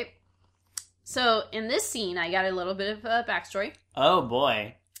 Wait. So in this scene, I got a little bit of a backstory. Oh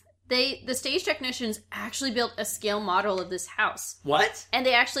boy. The stage technicians actually built a scale model of this house. What? And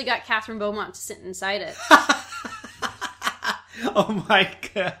they actually got Catherine Beaumont to sit inside it. Oh my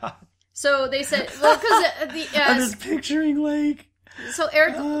god. So they said, well, because I'm just picturing So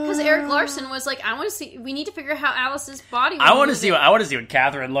Eric Larson was like, I want to see. We need to figure out how Alice's body. I want to see what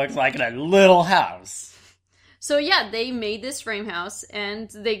Catherine looks like in a little house. So yeah, they made this frame house, and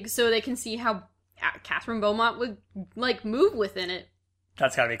they can see how Catherine Beaumont would move within it.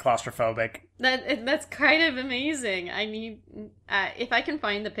 That's gotta be claustrophobic. That's kind of amazing. I need if I can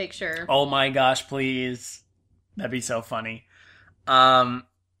find the picture. Oh my gosh, please. That'd be so funny.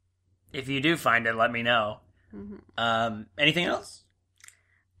 If you do find it, let me know. Mm-hmm. Anything else?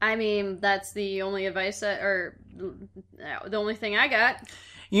 I mean, that's the only advice the only thing I got.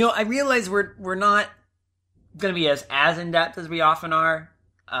 You know, I realize we're not going to be as in depth as we often are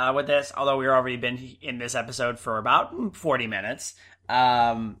with this, although we've already been in this episode for about 40 minutes.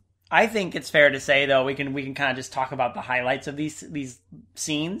 I think it's fair to say, though, we can kind of just talk about the highlights of these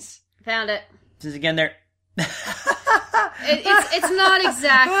scenes. Found it. Since again, they're it's not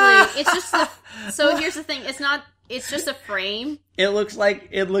exactly. It's just so here's the thing. It's just a frame. It looks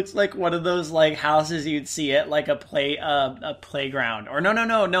like one of those like houses you'd see at like a playground, or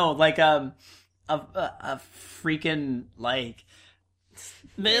no, like a freaking like.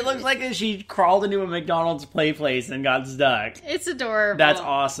 It looks like she crawled into a McDonald's play place and got stuck. It's adorable. That's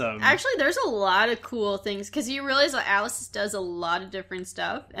awesome. Actually, there's a lot of cool things, because you realize that Alice does a lot of different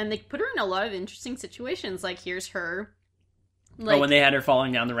stuff, and they put her in a lot of interesting situations. Like, here's her. Like, when they had her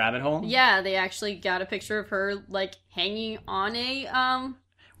falling down the rabbit hole? Yeah, they actually got a picture of her, like, hanging on a,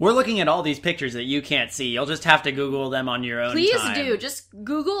 We're looking at all these pictures that you can't see. You'll just have to Google them on your own Please time. do. Just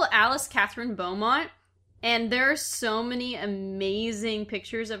Google Alice Catherine Beaumont. And there are so many amazing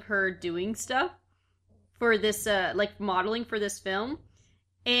pictures of her doing stuff for this, like, modeling for this film.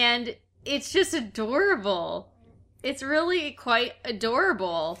 And it's just adorable. It's really quite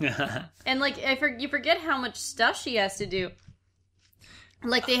adorable. And, like, you forget how much stuff she has to do.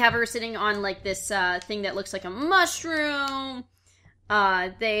 Like, they have her sitting on, like, this thing that looks like a mushroom.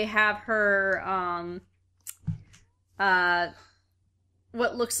 They have her,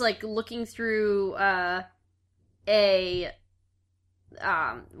 what looks like looking through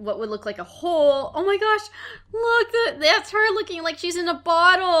what would look like a hole. Oh my gosh, look, that's her looking like she's in a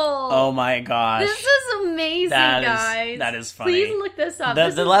bottle. Oh my gosh, this is amazing, guys. That is funny. Please look this up.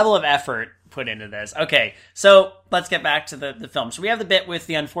 The level of effort put into this. Okay, so let's get back to the film. So we have the bit with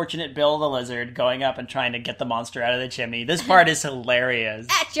the unfortunate Bill the Lizard going up and trying to get the monster out of the chimney. This part is hilarious.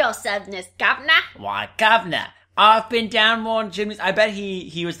 At your service, governor. Why, governor? I've been down more chimneys. I bet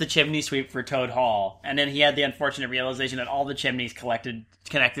he was the chimney sweep for Toad Hall, and then he had the unfortunate realization that all the chimneys connected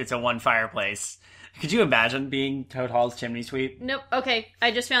to one fireplace. Could you imagine being Toad Hall's chimney sweep? Nope. Okay,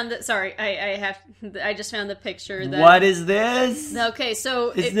 I just found that. Sorry, I just found the picture. That, what is this? Okay,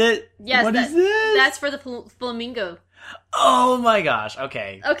 so Yes. What is this? That's for the flamingo. Oh my gosh.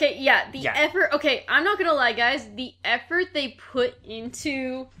 Okay. Okay. Yeah. Effort. Okay, I'm not gonna lie, guys. The effort they put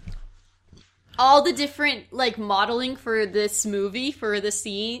into all the different, like, modeling for this movie, for these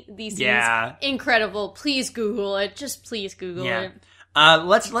scenes, incredible. Please Google it. Just please Google it.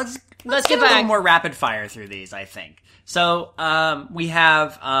 Let's get back. a little more rapid fire through these, I think. So, we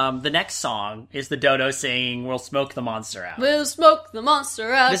have, the next song is the Dodo singing, "We'll Smoke the Monster Out." We'll smoke the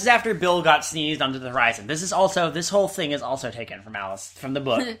monster out. This is after Bill got sneezed onto the horizon. This whole thing is also taken from the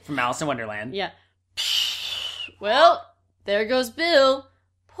book, from Alice in Wonderland. Yeah. Well, there goes Bill.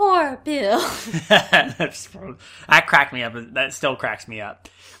 Poor Bill. That cracked me up. That still cracks me up.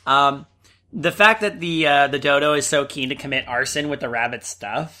 The fact that the Dodo is so keen to commit arson with the rabbit's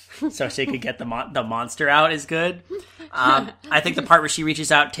stuff, so she could get the monster out, is good. I think the part where she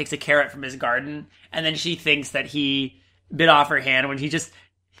reaches out, takes a carrot from his garden, and then she thinks that he bit off her hand when he just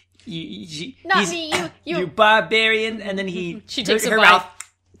you barbarian, and then she takes her a bite. mouth.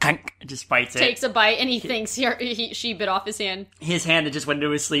 Just bites it. Takes a bite, and he thinks she bit off his hand. His hand that just went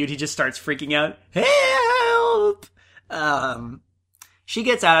into his sleeve. He just starts freaking out. Help! She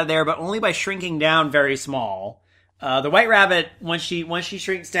gets out of there, but only by shrinking down very small. The White Rabbit, once she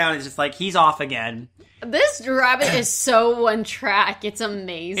shrinks down, is just like, he's off again. This rabbit is so one track. It's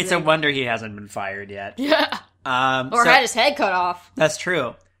amazing. It's a wonder he hasn't been fired yet. Yeah. Or had his head cut off. That's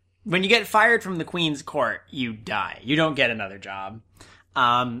true. When you get fired from the Queen's court, you die. You don't get another job.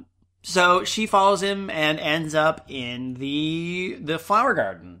 So she follows him and ends up in the flower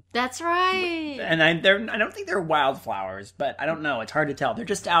garden. That's right. And I don't think they're wildflowers, but I don't know. It's hard to tell. They're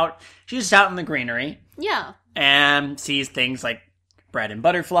just out. She's just out in the greenery. Yeah. And sees things like bread and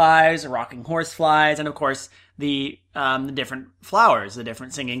butterflies, rocking horseflies, and of course the different flowers, the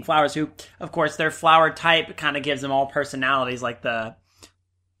different singing flowers. Who, of course, their flower type kind of gives them all personalities. Like the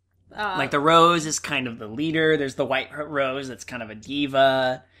rose is kind of the leader. There's the white rose that's kind of a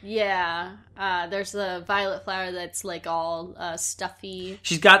diva. Yeah. There's the violet flower that's like all stuffy.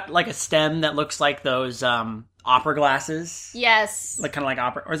 She's got like a stem that looks like those opera glasses. Yes. Like kind of like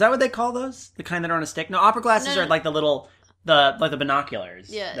opera, or is that what they call those? The kind that are on a stick? No, opera glasses are like the little the binoculars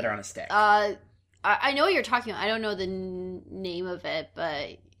that are on a stick. I know what you're talking about. I don't know the name of it,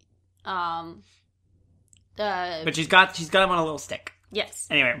 but but she's got them on a little stick. Yes.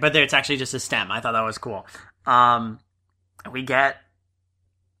 Anyway, but it's actually just a stem. I thought that was cool. We get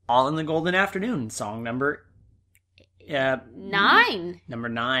All in the Golden Afternoon, song number 9. Number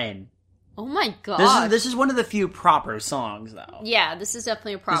 9. Oh my god. This is one of the few proper songs, though. Yeah, this is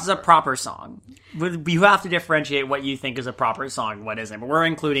definitely a proper. This is a proper song. You have to differentiate what you think is a proper song and what isn't. But we're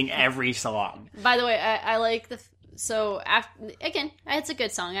including every song. By the way, I like the... So, again, it's a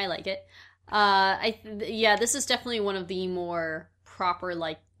good song. I like it. This is definitely one of the more proper,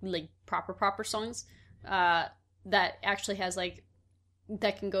 proper songs that actually has,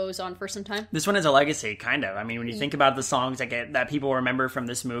 that can goes on for some time. This one is a legacy, kind of. I mean, when you think about the songs that people remember from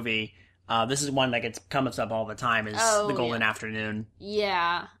this movie... this is one that comes up all the time, is The Golden Afternoon.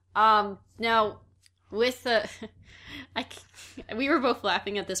 Yeah. Now, with the... we were both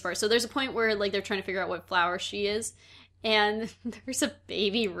laughing at this part. So there's a point where, they're trying to figure out what flower she is, and there's a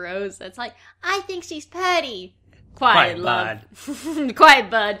baby rose that's like, I think she's pretty. Quiet, love. Bud. Quiet,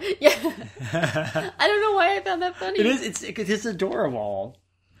 bud. Yeah. I don't know why I found that funny. It is. It's adorable.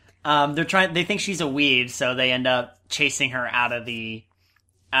 They think she's a weed, so they end up chasing her out of the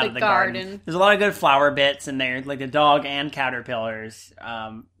garden. There's a lot of good flower bits in there, like the dog and caterpillars.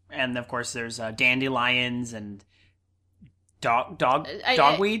 And of course there's dandelions and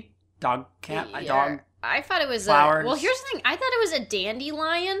dogweed, dog. I thought it was flowers. Well, here's the thing. I thought it was a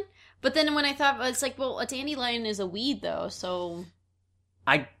dandelion, but then when I thought, it's like, well, a dandelion is a weed though, so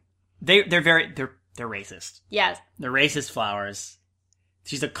they're racist. Yeah, they're racist flowers.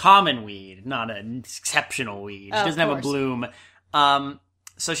 She's a common weed, not an exceptional weed. She doesn't have a bloom.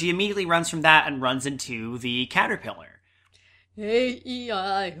 So she immediately runs from that and runs into the caterpillar.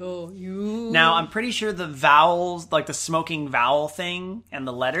 A-E-I-O-U. Now, I'm pretty sure the vowels, the smoking vowel thing and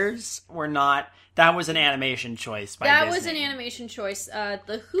the letters were not... That was an animation choice by Disney. That was an animation choice.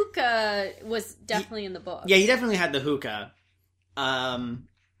 The hookah was definitely in the book. Yeah, he definitely had the hookah,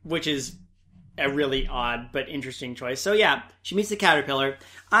 which is a really odd but interesting choice. So yeah, she meets the caterpillar.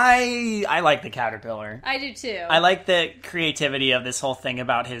 I like the caterpillar. I do too. I like the creativity of this whole thing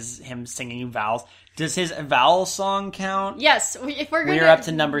about him singing vowels. Does his vowel song count? Yes, if we're up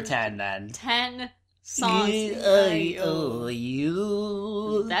to number 10 then. 10 songs. E-I-O-U.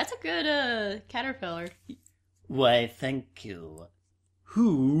 That's a good caterpillar. Why, thank you.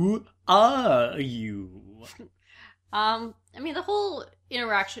 Who are you? I mean, the whole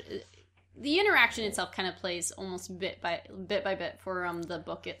interaction... The interaction itself kind of plays almost bit by bit for the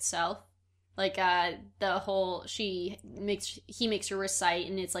book itself. The whole he makes her recite,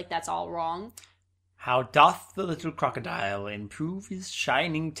 and it's that's all wrong. How doth the little crocodile improve his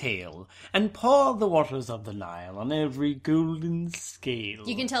shining tail, and pour the waters of the Nile on every golden scale.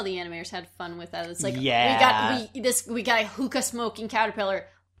 You can tell the animators had fun with that. It's we got a hookah smoking caterpillar.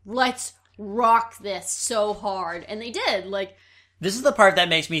 Let's rock this so hard, and they did. This is the part that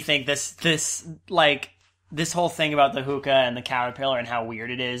makes me think this whole thing about the hookah and the caterpillar and how weird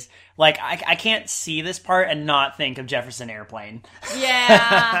it is. I can't see this part and not think of Jefferson Airplane.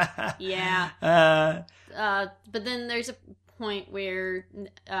 Yeah. Yeah. But then there's a point where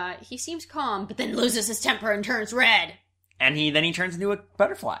he seems calm, but then loses his temper and turns red. And he turns into a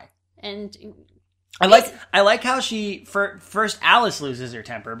butterfly. And I like how first Alice loses her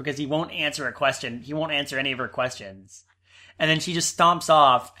temper because he won't answer a question. He won't answer any of her questions. And then she just stomps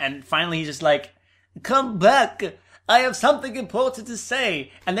off, and finally he's just like, come back, I have something important to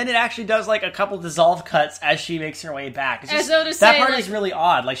say. And then it actually does a couple dissolve cuts as she makes her way back. It's just, that part is really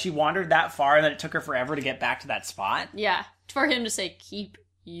odd. She wandered that far, and then it took her forever to get back to that spot. Yeah, for him to say, keep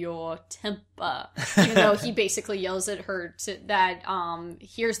your temper. Even though he basically yells at her that,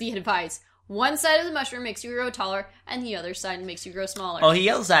 here's the advice. One side of the mushroom makes you grow taller, and the other side makes you grow smaller. Oh, he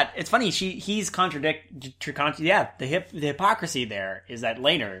yells that. It's funny. He's the hypocrisy there is that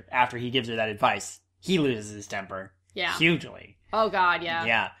later, after he gives her that advice, he loses his temper. Yeah. Hugely. Oh, God, yeah.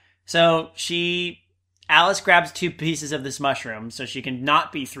 Yeah. So Alice grabs 2 pieces of this mushroom so she can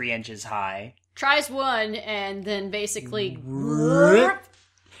not be 3 inches high. Tries one, and then basically...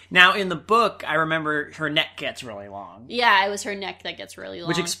 Now, in the book, I remember her neck gets really long. Yeah, it was her neck that gets really long.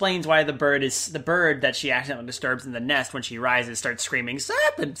 Which explains why the bird that she accidentally disturbs in the nest when she rises starts screaming,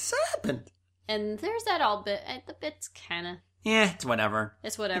 serpent, serpent. And there's that all bit. The bit's kind of... Yeah, it's whatever.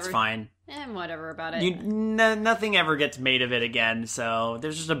 It's whatever. It's fine. And whatever about it. Nothing ever gets made of it again, so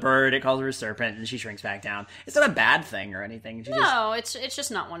there's just a bird, it calls her a serpent, and she shrinks back down. It's not a bad thing or anything. It's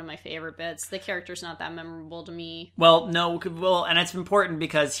just not one of my favorite bits. The character's not that memorable to me. Well, and it's important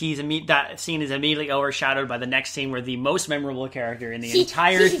because that scene is immediately overshadowed by the next scene where the most memorable character in the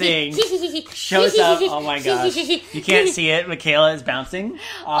entire thing shows up. Oh my gosh. You can't see it. Michaela is bouncing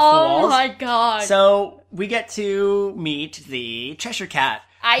off the walls. Oh my god. So we get to meet the Cheshire Cat.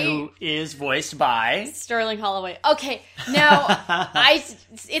 Who is voiced by Sterling Holloway. Okay, now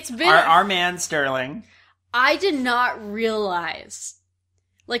it's been our man Sterling. I did not realize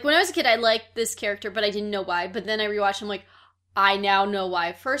Like, when I was a kid, I liked this character, but I didn't know why. But then I rewatched him, like, I now know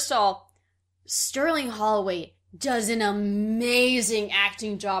why. First of all, Sterling Holloway does an amazing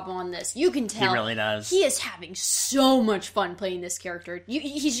acting job on this. You can tell. He really does. He is having so much fun playing this character.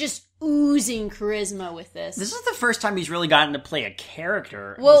 He's just oozing charisma with this. This is the first time he's really gotten to play a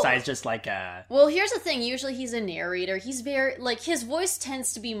character besides just like a... Well, here's the thing. Usually he's a narrator. He's very, like, his voice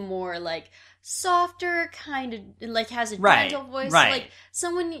tends to be more, like, softer, kind of, like, has a gentle voice. Right. Like,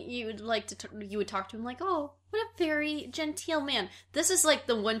 someone you would like to, you would talk to him like, oh, what a very genteel man. This is, like,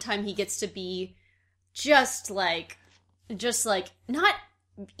 the one time he gets to be just like, not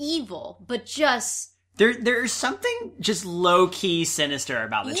evil, but just... There's something just low-key sinister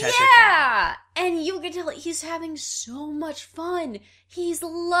about the Cheshire Cat. Yeah! And you can tell he's having so much fun. He's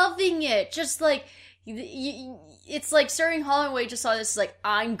loving it. Just like... It's like Sterling Holloway just saw this, like,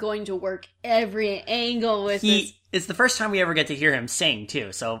 I'm going to work every angle with this. It's the first time we ever get to hear him sing,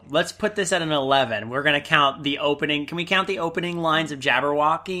 too. So let's put this at an 11. We're going to count the opening. Can we count the opening lines of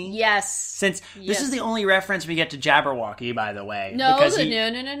Jabberwocky? Yes. Since this is the only reference we get to Jabberwocky, by the way. No, because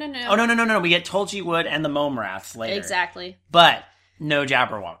no. Oh, no. We get Tulgey Wood and the Momraths later. Exactly. But no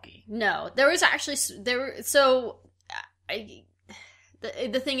Jabberwocky. No. There was actually...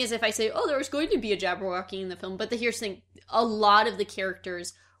 The thing is, if I say, oh, there was going to be a Jabberwocky in the film, but here's the thing, a lot of the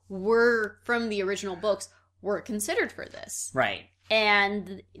characters were, from the original books, were considered for this. Right.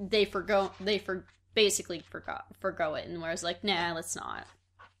 And they basically forgo it, and was like, nah, let's not.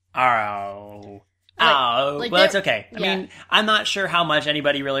 Well, it's okay. I mean, I'm not sure how much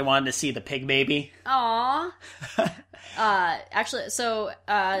anybody really wanted to see the pig baby. Aww. Actually, so,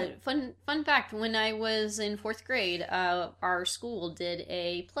 fun fact, when I was in 4th grade, our school did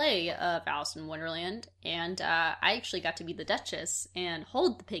a play of Alice in Wonderland, and, I actually got to be the Duchess and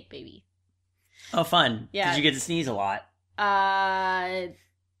hold the pig baby. Oh, fun. Yeah. Did you get to sneeze a lot? Did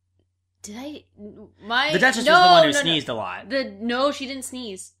I? The Duchess was the one who sneezed a lot. No, she didn't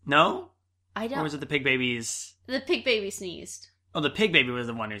sneeze. No? I don't. Or was it the pig baby's? The pig baby sneezed. Oh, the pig baby was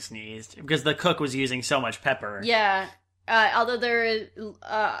the one who sneezed because the cook was using so much pepper. Yeah. Although there is,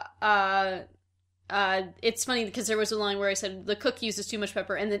 it's funny because there was a line where I said the cook uses too much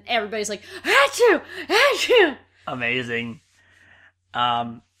pepper, and then everybody's like, achoo, achoo. Amazing.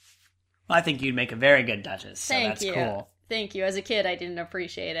 I think you'd make a very good Duchess. So that's cool. Thank you. As a kid, I didn't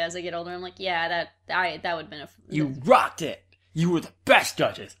appreciate it. As I get older, I'm like, yeah, that would have been You rocked it. You were the best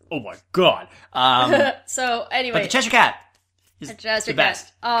Duchess. Oh my god. So anyway, but the Cheshire Cat is Cheshire the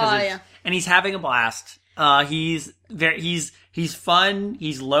best. Oh yeah, and he's having a blast. He's fun.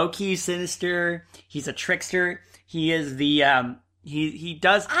 He's low key sinister. He's a trickster. He is the he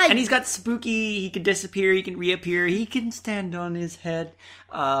does, and he's got spooky. He can disappear. He can reappear. He can stand on his head.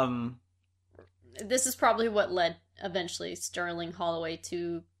 This is probably what led eventually Sterling Holloway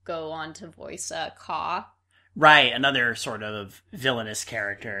to go on to voice Caw. Right, another sort of villainous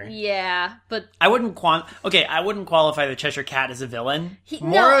character. Yeah, but I wouldn't qualify the Cheshire Cat as a villain.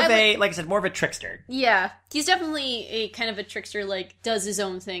 Like I said, more of a trickster. Yeah, he's definitely a kind of a trickster, like, does his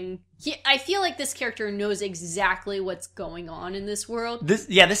own thing. I feel like this character knows exactly what's going on in this world. This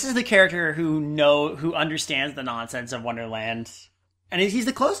is the character who understands the nonsense of Wonderland. And he's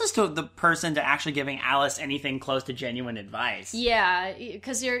the closest to the person to actually giving Alice anything close to genuine advice. Yeah,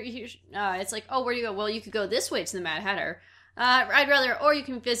 because it's like, oh, where do you go? Well, you could go this way to the Mad Hatter. Or you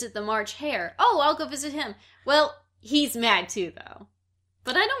can visit the March Hare. Oh, I'll go visit him. Well, he's mad too, though.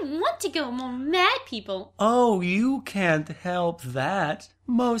 But I don't want to go among mad people. Oh, you can't help that.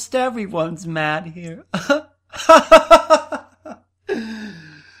 Most everyone's mad here.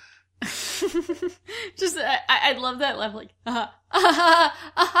 Just, I love that laugh, like,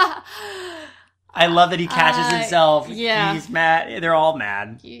 I love that he catches himself. Yeah. He's mad. They're all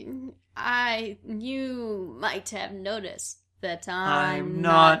mad. You might have noticed that I'm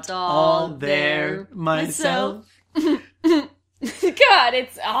not all there myself. God,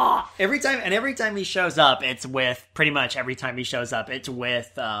 it's every time he shows up, it's with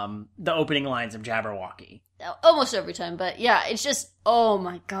the opening lines of Jabberwocky. Almost every time, but yeah, it's just, oh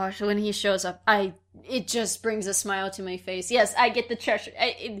my gosh, when he shows up, it just brings a smile to my face. Yes, I get the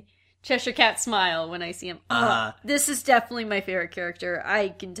Cheshire Cat smile when I see him. This is definitely my favorite character. I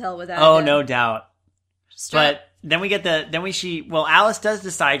can tell without. Oh, no doubt. But then Alice does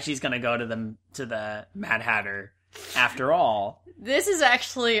decide she's going to go to the Mad Hatter after all. This is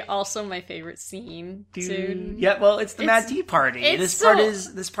actually also my favorite scene. Dude. Yeah, well, it's the Mad Tea Party. This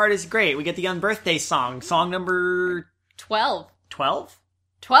part is great. We get the unbirthday song number 12. 12?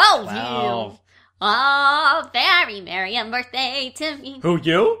 12. Wow. Oh, very merry birthday to me. Who,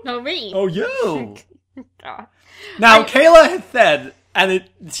 you? No, me. Oh, you. God. Now, Kayla had said And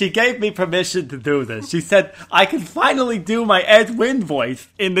she gave me permission to do this. She said, I can finally do my Ed Wynn voice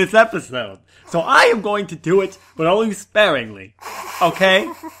in this episode. So I am going to do it, but only sparingly.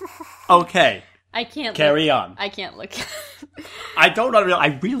 Okay? Okay. I can't Carry on. I can't look.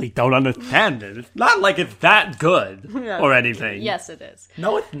 I really don't understand it. It's not like it's that good or anything. Yes, it is.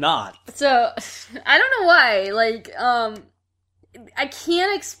 No, it's not. So, I don't know why. Like, I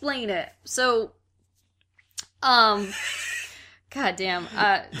can't explain it. So, goddamn.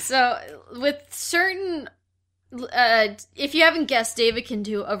 So, with certain, if you haven't guessed, David can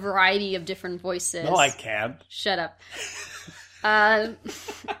do a variety of different voices. No, I can't. Shut up.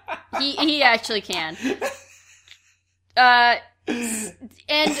 He actually can. And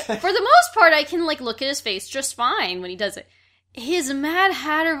for the most part, I can, like, look at his face just fine when he does it. His Mad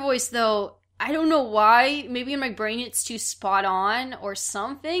Hatter voice, though, I don't know why. Maybe in my brain it's too spot on or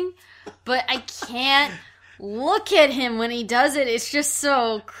something, but I can't look at him when he does it. It's just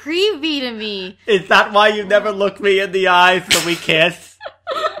so creepy to me. Is that why you never look me in the eyes when we kiss?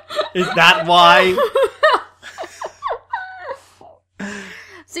 Is that why?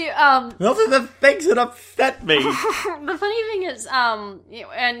 See, Those are the things that upset me. the funny thing is,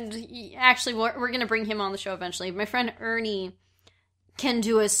 actually, we're going to bring him on the show eventually. My friend Ernie can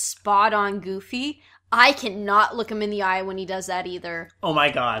do a spot-on Goofy. I cannot look him in the eye when he does that either. Oh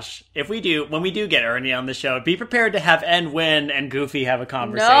my gosh. When we do get Ernie on the show, be prepared to have Ed Wynn and Goofy have a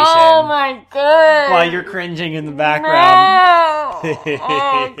conversation. Oh my god. While you're cringing in the background. No.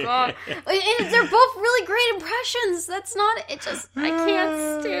 Oh god. And they're both really great impressions. That's not, it just, I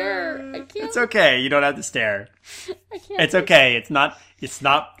can't stare. I can't. It's okay. You don't have to stare. I can't. It's okay. It's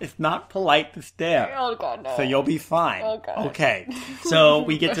not polite to stare. Oh god, no. So you'll be fine. Oh, God. Okay. So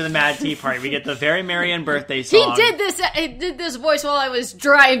we get to the Mad Tea Party. We get the Very Marian birthday song. He did this voice while I was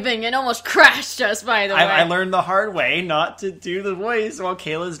driving and almost crashed us, by the way. I learned the hard way not to do the voice while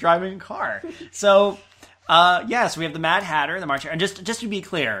Kayla's driving a car. So, yes, we have the Mad Hatter, the March Hare. And just to be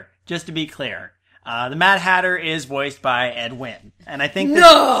clear, the Mad Hatter is voiced by Ed Wynn. And I think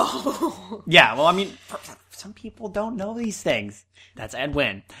No! Yeah, well, I mean, some people don't know these things. That's Ed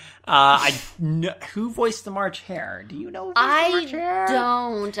Wynn. Who voiced the March Hare? Do you know who voiced the March Hare? I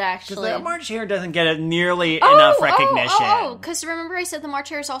don't, actually. Because the March Hare doesn't get nearly enough recognition. Because remember I said the March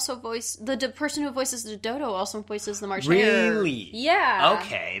Hare is also voiced, the person who voices the Dodo also voices the March Hare. Really? Yeah.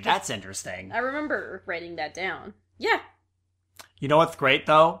 Okay, that's interesting. I remember writing that down. Yeah. You know what's great,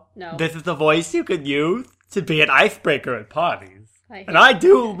 though? No. This is the voice you could use to be an icebreaker at parties. And I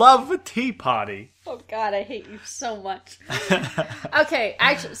do love a tea party. Oh god, I hate you so much. Okay,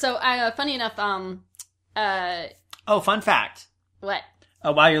 actually, so funny enough, Oh, fun fact. what?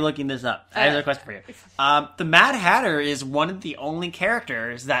 While you're looking this up, I have a question for you. The Mad Hatter is one of the only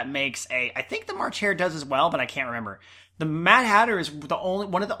characters that makes I think the March Hare does as well, but I can't remember. The Mad Hatter is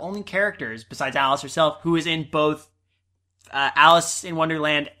one of the only characters, besides Alice herself, who is in both Alice in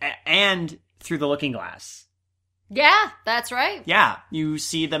Wonderland and Through the Looking Glass. Yeah, that's right. Yeah, you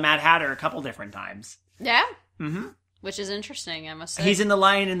see the Mad Hatter a couple different times. Yeah? Mm-hmm. Which is interesting, I must say. He's in the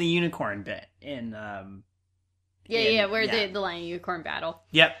Lion and the Unicorn bit. where Yeah. the Lion Unicorn battle.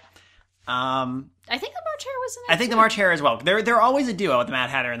 Yep. I think the March Hare was in it. I think the March Hare as well. They're always a duo with the Mad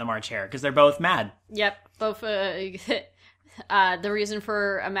Hatter and the March Hare, because they're both mad. Yep, both. The reason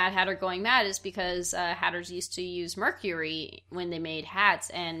for a Mad Hatter going mad is because Hatters used to use mercury when they made hats,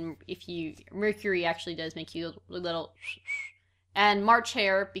 and mercury actually does make you a little. And March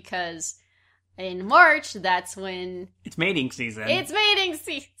Hare, because in March, that's when It's mating season. it's mating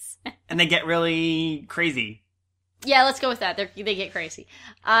season. And they get really crazy. Yeah, let's go with that. They get crazy.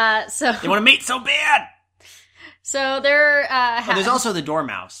 They want to mate so bad! So they're There's also the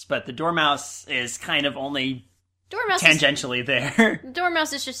Dormouse, but the Dormouse is kind of only Dormouse tangentially there.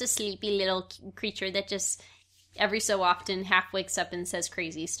 Dormouse is just a sleepy little creature that just every so often half wakes up and says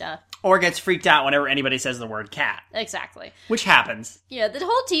crazy stuff. Or gets freaked out whenever anybody says the word cat. Exactly. Which happens. Yeah, the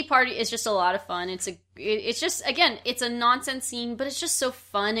whole tea party is just a lot of fun. It's just, again, it's a nonsense scene, but it's just so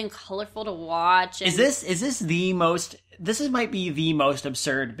fun and colorful to watch. And This might be the most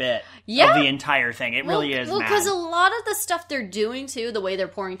absurd bit Yeah. of the entire thing. It really is. Well, mad. because a lot of the stuff they're doing too, the way they're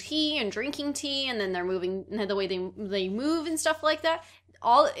pouring tea and drinking tea, and then they're moving, the way they move and stuff like that.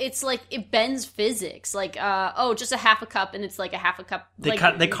 It's like it bends physics. Like, just a half a cup, and it's like a half a cup. They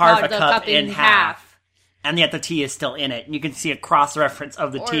like, carve a cup in half. half. And yet the tea is still in it. And you can see a cross reference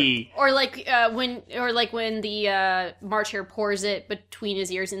of the tea. Or like when the March Hare pours it between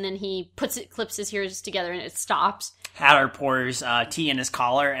his ears, and then he clips his ears together, and it stops. Hatter pours tea in his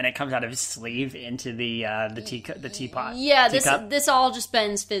collar, and it comes out of his sleeve into the teapot. Yeah, teacup. this all just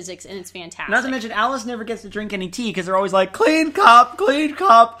bends physics, and it's fantastic. Not to mention, Alice never gets to drink any tea because they're always like, clean cup,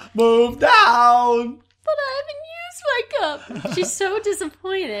 move down. But I haven't used my cup. She's so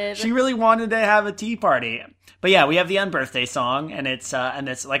disappointed. She really wanted to have a tea party. But yeah, we have the Unbirthday song, and it's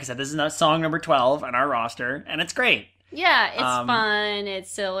like I said, this is song number 12 on our roster, and it's great. Yeah, it's fun.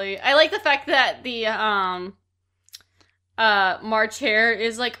 It's silly. I like the fact that the March Hare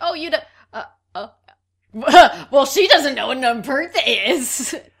is like, oh, you don't. Well, she doesn't know what an unbirthday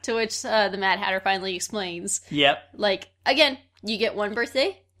is. To which the Mad Hatter finally explains. Yep. Like, again, you get one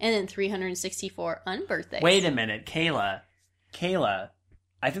birthday and then 364 unbirthdays. Wait a minute, Kayla.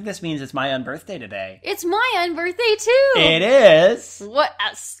 I think this means it's my unbirthday today. It's my unbirthday too. It is. What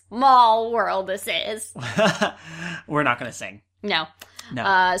a small world this is. We're not going to sing. No.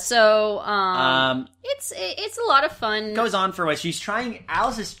 No. It's a lot of fun. Goes on for what she's trying.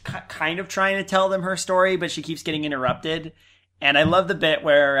 Alice is kind of trying to tell them her story, but she keeps getting interrupted. And I love the bit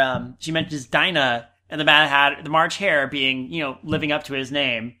where she mentions Dinah and the Mad Hatter, the March Hare, being living up to his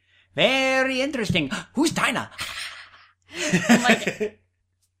name. Very interesting. Who's Dinah? I'm like,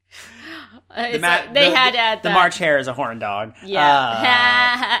 they had to add that. The March Hare is a horn dog.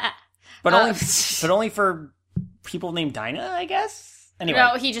 Yeah. But only for people named Dinah, I guess. Anyway.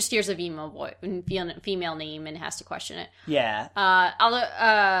 No, he just hears a female name and has to question it. Yeah.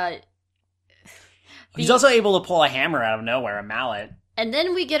 He's also able to pull a hammer out of nowhere, a mallet. And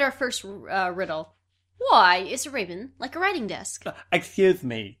then we get our first riddle. Why is a raven like a writing desk? Excuse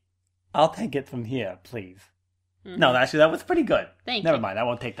me. I'll take it from here, please. Mm-hmm. No, actually, that was pretty good. Never mind, I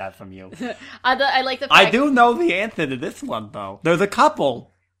won't take that from you. I like the fact... I do know the answer to this one, though. There's a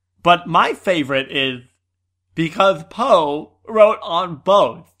couple. But my favorite is because Poe wrote on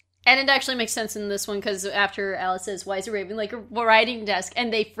both. And it actually makes sense in this one, because after Alice says, why is a raven like a writing desk?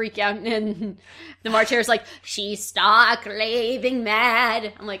 And they freak out, and the March Hare's like, she's stark, raving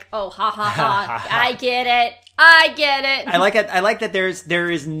mad. I'm like, oh, ha, ha, ha. I get it. I like that there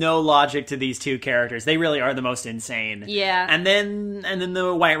is no logic to these two characters. They really are the most insane. Yeah. And then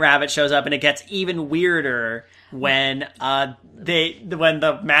the White Rabbit shows up, and it gets even weirder when the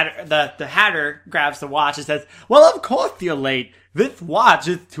Hatter grabs the watch and says, well, of course you're late. This watch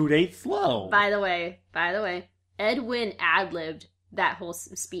is 2 days slow. By the way, Edwin ad-libbed that whole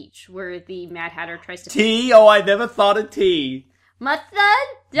speech where the Mad Hatter tries to... Tea? Oh, I never thought of tea. Mustard?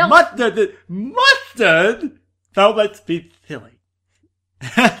 Mustard? Now let's be silly.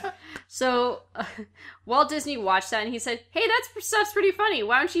 So, Walt Disney watched that and he said, hey, that stuff's pretty funny.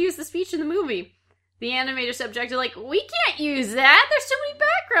 Why don't you use the speech in the movie? The animators objected, like, we can't use that. There's so many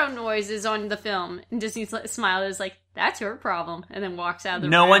background noises on the film. And Disney smiled and was like, that's your problem. And then walks out of the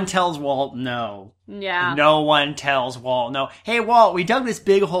room. No one tells Walt no. Yeah. No one tells Walt no. Hey, Walt, we dug this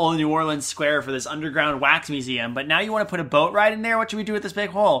big hole in New Orleans Square for this underground wax museum, but now you want to put a boat ride in there? What should we do with this big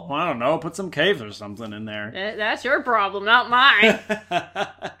hole? Well, I don't know. Put some caves or something in there. That's your problem, not mine.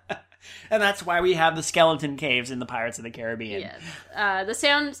 And that's why we have the skeleton caves in the Pirates of the Caribbean. Yeah. The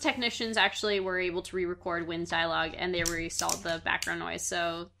sound technicians actually were able to re-record Wynn's dialogue, and they reinstalled the background noise.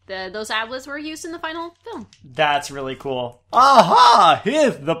 So those ad-libs were used in the final film. That's really cool. Aha!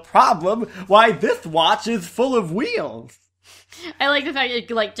 Here's the problem. Why, this watch is full of wheels. I like the fact it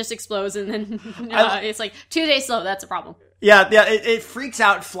just explodes, and then it's like 2 days slow. That's a problem. Yeah. It freaks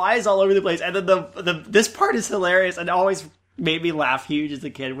out, flies all over the place, and then this part is hilarious and always made me laugh huge as a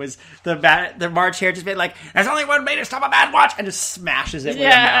kid was the March Hare just being like, there's only one way to stop a bad watch, and just smashes it with a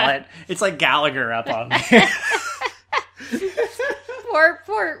mallet. It's like Gallagher up on there. poor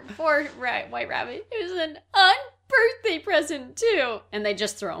White Rabbit. It was an unbirthday present too, and they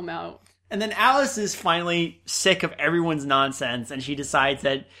just throw him out. And then Alice is finally sick of everyone's nonsense, and she decides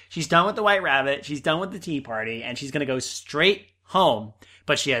that she's done with the White Rabbit, she's done with the tea party, and she's going to go straight home.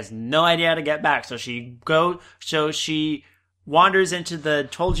 But she has no idea how to get back, so she wanders into the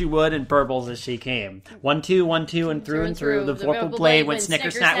Told You Would and burbles as she came. 1, 2, 1, 2, and through and through. The vorpal blade went snicker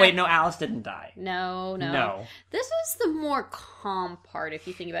snack. Wait, no, Alice didn't die. No. This was the more calm part, if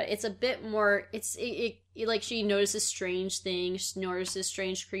you think about it. It's a bit more. It like she notices strange things, notices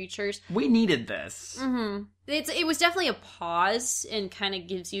strange creatures. We needed this. Mm-hmm. It was definitely a pause and kind of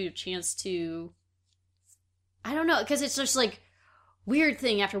gives you a chance to. I don't know, because it's just like weird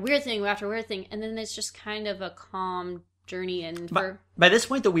thing after weird thing after weird thing, and then it's just kind of a calm journey. And by this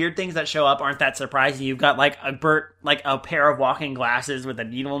point, the weird things that show up aren't that surprising. You've got like a pair of walking glasses with a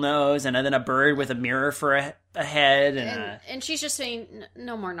needle nose, and then a bird with a mirror for a head, and she's just saying,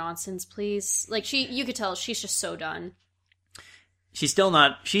 "No more nonsense, please." Like you could tell she's just so done. She still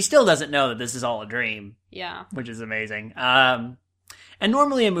doesn't know that this is all a dream, Yeah. which is amazing. And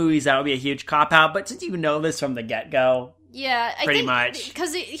normally in movies that would be a huge cop-out, but since you know this from the get-go, Yeah, I pretty think, much.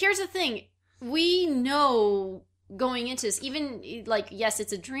 Because here's the thing. We know going into this, even, like, yes,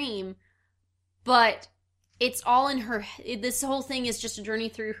 it's a dream, but it's all in her... This whole thing is just a journey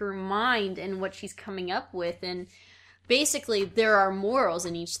through her mind and what she's coming up with, and basically there are morals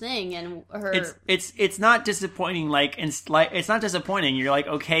in each thing, and her... It's not disappointing, it's not disappointing. You're, like,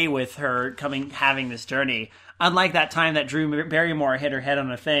 okay with her having this journey. Unlike that time that Drew Barrymore hit her head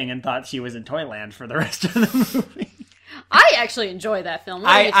on a thing and thought she was in Toyland for the rest of the movie. I actually enjoy that film.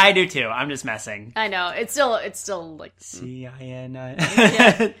 I do too. I'm just messing. I know. It's still like... C-I-N-I.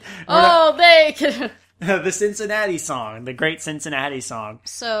 Yeah. Oh, they could... The Cincinnati song. The great Cincinnati song.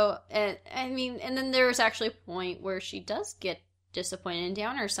 So, and then there's actually a point where she does get disappointed and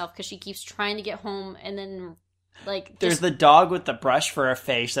down on herself because she keeps trying to get home, and then, like... There's the dog with the brush for a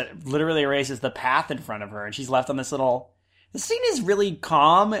face that literally erases the path in front of her, and she's left on this little... The scene is really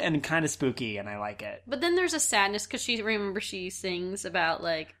calm and kind of spooky, and I like it. But then there's a sadness because she sings about,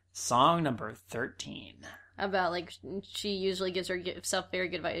 like... Song number 13. About, like, she usually gives herself very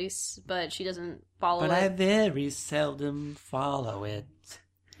good advice, but she doesn't follow it. But I very seldom follow it.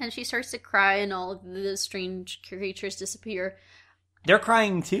 And she starts to cry, and all of the strange creatures disappear. They're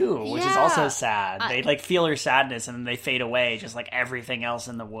crying too, which is also sad. They, like, feel her sadness, and then they fade away, just like everything else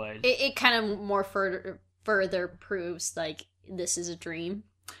in the wood. It kind of more further proves, like, this is a dream.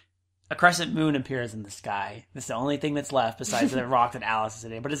 A crescent moon appears in the sky. That's the only thing that's left besides the rock that Alice is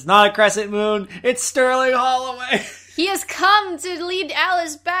in. But it's not a crescent moon. It's Sterling Holloway. He has come to lead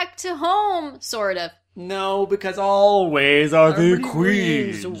Alice back to home, sort of. No, because always are the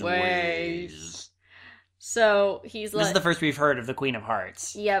Queen's ways. So he's like... This is the first we've heard of the Queen of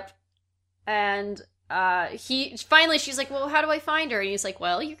Hearts. Yep. And she's like, well, how do I find her? And he's like,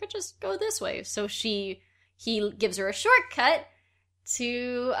 well, you could just go this way. So he gives her a shortcut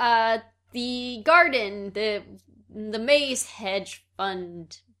to the garden, the Maze hedge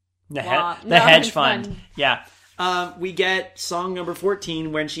fund. The hedge fund. Yeah. We get song number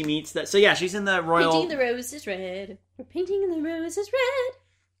 14 when she meets that. So yeah, she's in the royal... Painting the roses red. We're painting the roses red.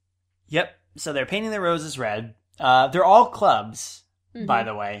 Yep. So they're painting the roses red. They're all clubs, by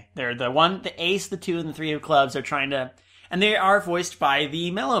the way. They're the ace, the 2, and the 3 of clubs are trying to... And they are voiced by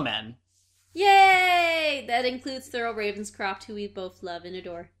the Mellow Men. Yay! That includes Thurl Ravenscroft, who we both love and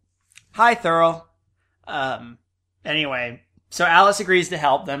adore. Hi, Thurl. Anyway, so Alice agrees to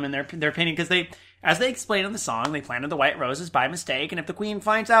help them, and they're painting because as they explain in the song, they planted the white roses by mistake, and if the Queen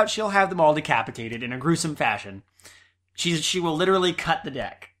finds out, she'll have them all decapitated in a gruesome fashion. She will literally cut the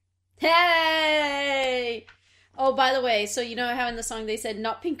deck. Hey! Oh, by the way, so you know how in the song they said,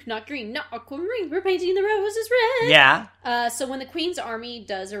 not pink, not green, not aquamarine, we're painting the roses red? Yeah. So when the Queen's army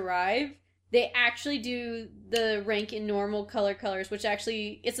does arrive, they actually do the rank in normal colors, which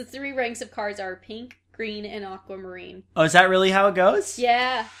actually, it's the 3 ranks of cards are pink, green, and aquamarine. Oh, is that really how it goes?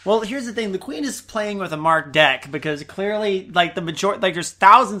 Yeah. Well, here's the thing. The Queen is playing with a marked deck because clearly, like, there's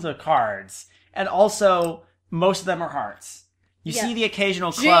thousands of cards, and also, most of them are hearts. You see the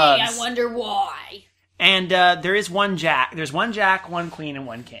occasional clubs. Gee, I wonder why. And there is one jack. There's one jack, one queen, and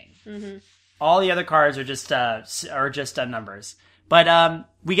one king. Mm-hmm. All the other cards are just numbers. But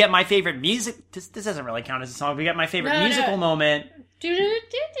we get my favorite music. This doesn't really count as a song. We get my favorite musical moment.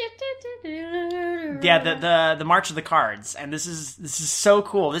 Yeah, the March of the Cards, and this is so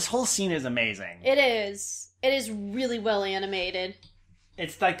cool. This whole scene is amazing. It is. It is really well animated.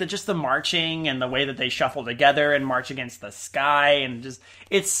 It's like just the marching and the way that they shuffle together and march against the sky, and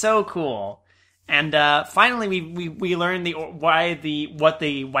it's so cool. And finally, we learn what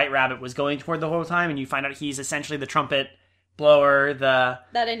the White Rabbit was going toward the whole time, and you find out he's essentially the trumpet blower,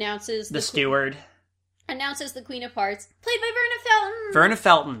 that announces the steward, announces the Queen of Hearts, played by Verna Felton. Verna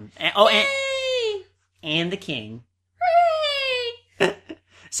Felton, and the King. Hooray!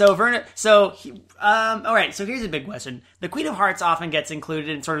 All right. So here's a big question: the Queen of Hearts often gets included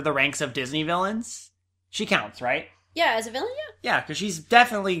in sort of the ranks of Disney villains. She counts, right? Yeah, as a villain, yeah. Yeah, because she's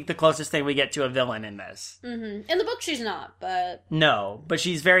definitely the closest thing we get to a villain in this. Mm-hmm. In the book, she's not, but... No, but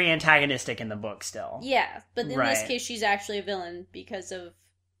she's very antagonistic in the book still. Yeah, but in this case, she's actually a villain because of...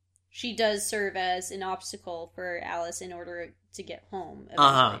 She does serve as an obstacle for Alice in order to get home, eventually.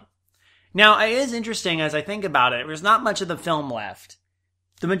 Uh-huh. Now, it is interesting as I think about it. There's not much of the film left.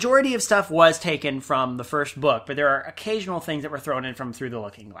 The majority of stuff was taken from the first book, but there are occasional things that were thrown in from Through the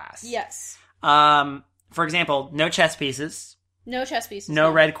Looking Glass. Yes. For example, no chess pieces. No chess pieces.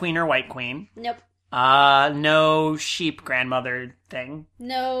 No red queen or white queen. Nope. No sheep grandmother thing.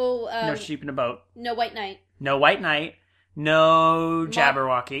 No sheep in a boat. No white knight. No white knight. No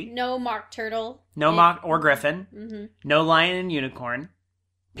Jabberwocky. No Mock Turtle. No Mock or Griffin. Mm-hmm. No Lion and Unicorn.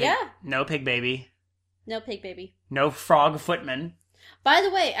 No Pig Baby. No Pig Baby. No Frog Footman. By the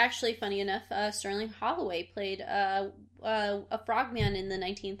way, actually, funny enough, Sterling Holloway played a frogman in the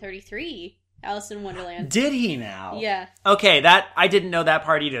 1933 Alice in Wonderland. Did he now? Yeah. Okay, I didn't know that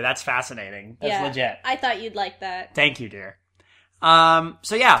part either. That's fascinating. That's legit. I thought you'd like that. Thank you, dear. So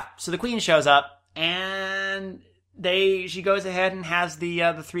the queen shows up, and she goes ahead and has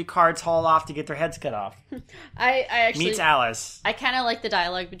the 3 cards hauled off to get their heads cut off. I actually meets Alice. I kind of like the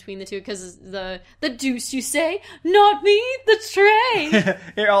dialogue between the two because the deuce you say, not me, the tray.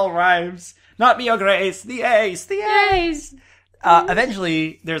 It all rhymes. Not me, your grace, the ace, the ace.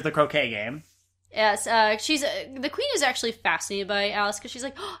 Eventually, there's the croquet game. Yes, the queen is actually fascinated by Alice because she's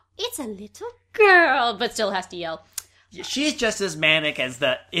like, oh, it's a little girl, but still has to yell. She's just as manic as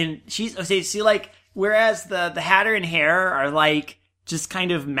whereas the Hatter and Hare are like just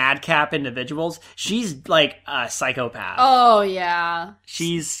kind of madcap individuals, she's like a psychopath. Oh yeah,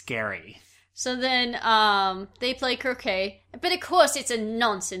 she's scary. So then they play croquet, but of course it's a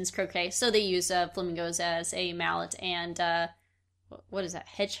nonsense croquet. So they use flamingos as a mallet and what is that,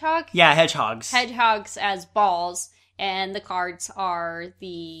 hedgehog? Yeah, hedgehogs. Hedgehogs as balls, and the cards are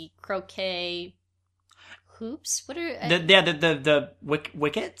the croquet hoops. What are the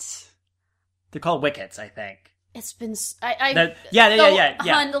wickets? They're called wickets, I think. It's been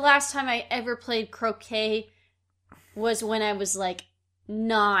yeah. The last time I ever played croquet was when I was like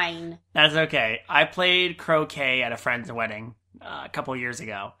 9. That's okay. I played croquet at a friend's wedding a couple years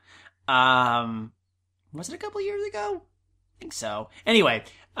ago. Was it a couple years ago? I think so. Anyway,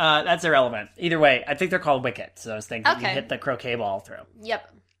 that's irrelevant. Either way, I think they're called wickets. So I was thinking you hit the croquet ball through.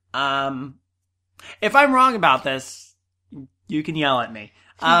 Yep. If I'm wrong about this, you can yell at me.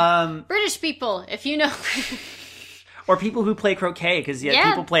 British people, if you know. Or people who play croquet, because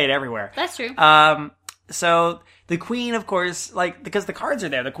people play it everywhere. That's true. So the queen, of course, because the cards are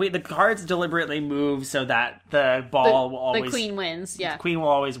there, the cards deliberately move so that the ball will always... The queen wins, yeah. The queen will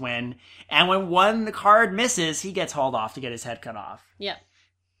always win. And when one card misses, he gets hauled off to get his head cut off. Yeah.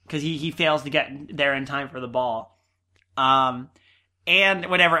 Because he fails to get there in time for the ball. And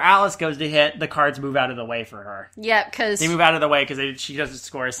whenever Alice goes to hit, the cards move out of the way for her. Yeah, because... They move out of the way because she doesn't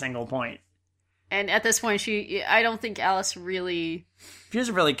score a single point. And at this point, I don't think Alice really... She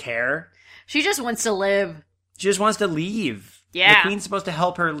doesn't really care. She just wants to live. She just wants to leave. Yeah. The queen's supposed to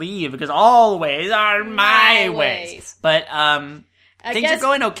help her leave because all the ways are my ways. But things are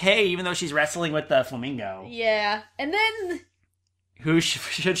going okay, even though she's wrestling with the flamingo. Yeah. And then... Who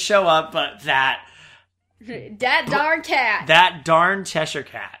should show up but that... That darn cat. That darn Cheshire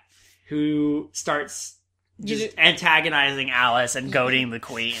cat who starts just antagonizing Alice and goading the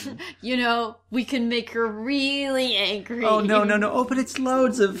queen. We can make her really angry. Oh, no. Oh, but it's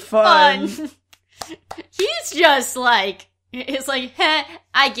loads of fun. He's just like... It's like,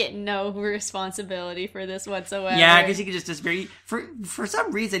 I get no responsibility for this whatsoever. Yeah, because he could just very... For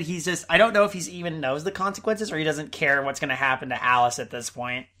some reason, he's just... I don't know if he's even knows the consequences or he doesn't care what's going to happen to Alice at this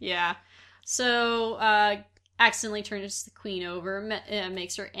point. Yeah. So, accidentally turns the queen over,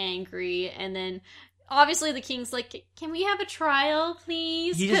 makes her angry, and then... Obviously, the king's like, can we have a trial,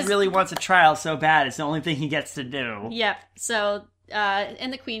 please? He just really wants a trial so bad. It's the only thing he gets to do. Yep. So,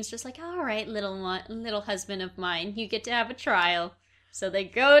 and the queen's just like, all right, little husband of mine, you get to have a trial. So they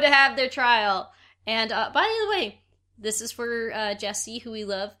go to have their trial. And, by the way, this is for Jesse, who we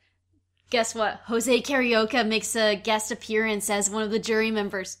love. Guess what? Jose Carioca makes a guest appearance as one of the jury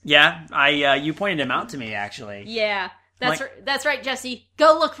members. Yeah, you pointed him out to me, actually. Yeah, that's right, Jesse.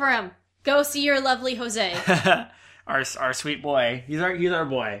 Go look for him. Go see your lovely Jose. our sweet boy. He's our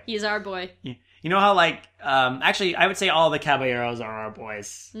boy. He's our boy. You know how actually I would say all the caballeros are our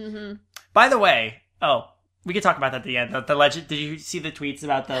boys. Mm-hmm. By the way, we could talk about that at the end. The legend. Did you see the tweets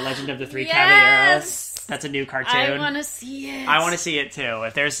about the Legend of the Three Caballeros? That's a new cartoon. I want to see it. I want to see it too.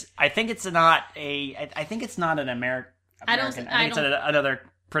 I think it's not an American. I think it's another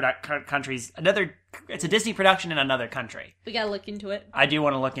country's it's a Disney production in another country. We gotta look into it. I do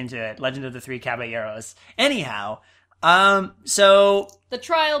want to look into it. Legend of the Three Caballeros. Anyhow, so the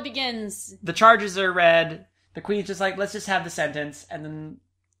trial begins. The charges are read. The queen's just like, let's just have the sentence, and then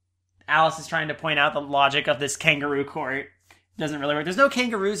Alice is trying to point out the logic of this kangaroo court. Doesn't really work. There's no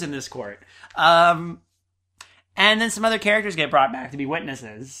kangaroos in this court. And then some other characters get brought back to be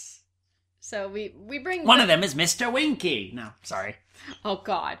witnesses. So we bring... One of them is Mr. Winky. No, sorry. Oh,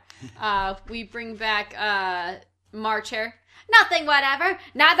 God. We bring back Marcher. Nothing whatever.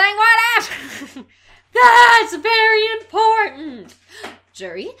 Nothing whatever. That's very important.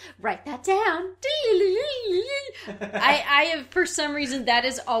 jury, write that down. I have, for some reason, that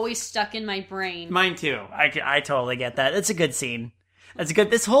is always stuck in my brain. Mine too. I totally get that. It's a good scene. That's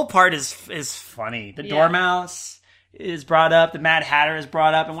good. This whole part is funny. The Dormouse is brought up. The Mad Hatter is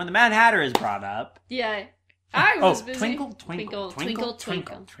brought up. And when the Mad Hatter is brought up... Yeah. I was busy. Twinkle, twinkle, twinkle,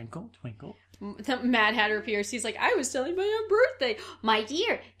 twinkle, twinkle, twinkle. The Mad Hatter appears. He's like, I was telling my own birthday. My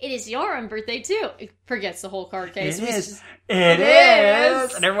dear, it is your own birthday too. It forgets the whole card case. It is.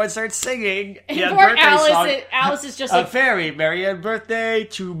 And everyone starts singing. And poor Alice, Alice is just a like... very merry birthday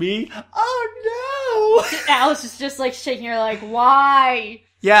to me. Oh no! Alice is just like shaking her like, why?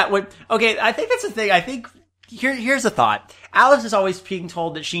 Yeah, okay, I think that's the thing. I think... Here's a thought. Alice is always being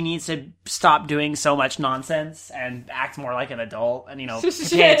told that she needs to stop doing so much nonsense and act more like an adult and,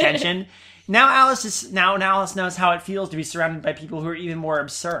 pay attention. Now Alice knows how it feels to be surrounded by people who are even more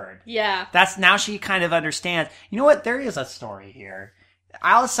absurd. Yeah. Now she kind of understands. You know what? There is a story here.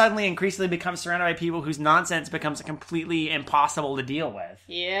 Alice suddenly increasingly becomes surrounded by people whose nonsense becomes completely impossible to deal with.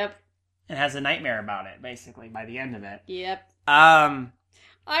 Yep. And has a nightmare about it, basically, by the end of it. Yep.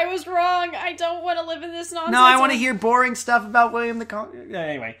 I was wrong. I don't want to live in this nonsense. No, I want to hear boring stuff about William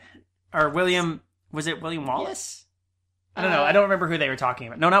anyway. Or William... Was it William Wallace? I don't know. I don't remember who they were talking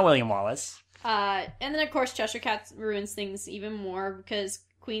about. No, not William Wallace. And then, of course, Cheshire Cat ruins things even more because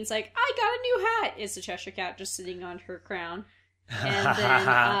Queen's like, I got a new hat. It's the Cheshire Cat just sitting on her crown. And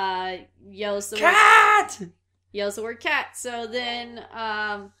then yells the cat! Yells the word cat. So then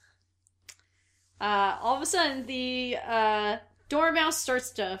all of a sudden the Dormouse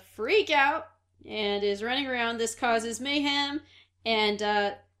starts to freak out and is running around. This causes mayhem, and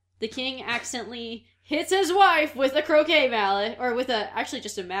the king accidentally hits his wife with a croquet mallet, or with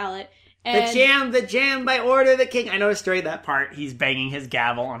just a mallet. And the jam by order of the king. I noticed during that part, he's banging his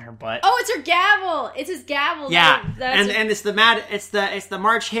gavel on her butt. Oh, it's her gavel! It's his gavel. Yeah, and it's the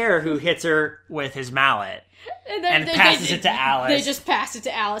March Hare who hits her with his mallet. And passes it to Alice. They just pass it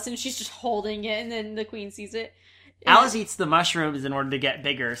to Alice, and she's just holding it, and then the queen sees it. Alice eats the mushrooms in order to get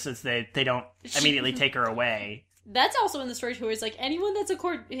bigger, since they don't immediately take her away. That's also in the story too, where it's like, anyone that's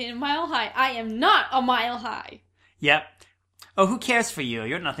a mile high, I am not a mile high. Yep. Oh, who cares for you?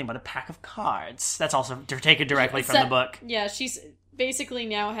 You're nothing but a pack of cards. That's also taken directly from the book. Yeah, she's basically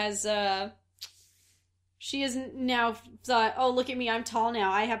now has, she has now thought, oh, look at me, I'm tall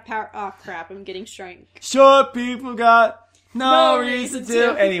now, I have power. Oh, crap, I'm getting strength. Short people got no reason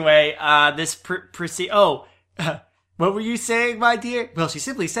to. Anyway, this what were you saying, my dear? Well, she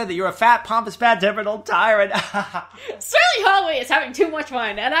simply said that you're a fat, pompous, bad-tempered old tyrant. Sterling Holloway is having too much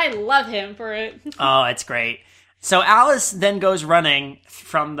fun, and I love him for it. Oh, it's great. So Alice then goes running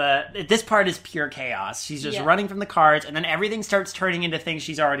from this part is pure chaos. She's just running from the cards, and then everything starts turning into things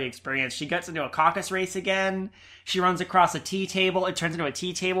she's already experienced. She gets into a caucus race again. She runs across a tea table. It turns into a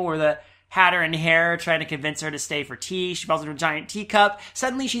tea table where the Hatter and Hare are trying to convince her to stay for tea. She falls into a giant teacup.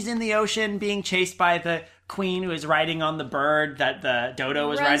 Suddenly she's in the ocean being chased by the queen who is riding on the bird that the dodo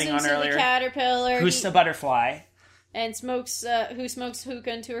was riding on earlier. The caterpillar. Who's a butterfly. And smokes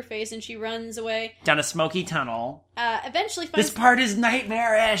hookah into her face, and she runs away down a smoky tunnel. Eventually finds... This part is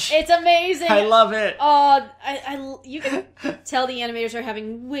nightmarish. It's amazing. I love it. Oh, you can tell the animators are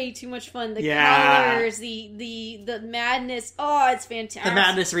having way too much fun. The colors, the madness. Oh, it's fantastic. The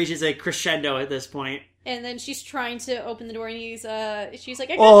madness reaches a crescendo at this point. And then she's trying to open the door, and she's like,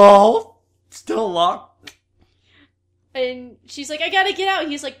 still locked. And she's like, I gotta get out.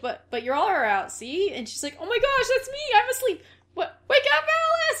 He's like, but you're all out, see? And she's like, oh my gosh, that's me. I'm asleep. What? Wake up,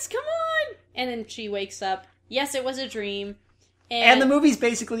 Alice! Come on! And then she wakes up. Yes, it was a dream. And the movie's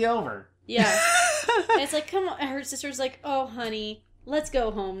basically over. Yeah. And it's like, come on. And her sister's like, oh, honey, let's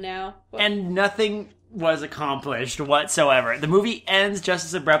go home now. And nothing was accomplished whatsoever. The movie ends just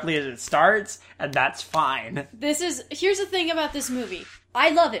as abruptly as it starts, and that's fine. Here's the thing about this movie.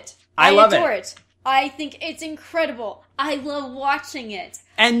 I love it. I adore it. I think it's incredible. I love watching it.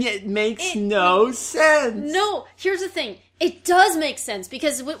 And it makes no sense. No, here's the thing. It does make sense,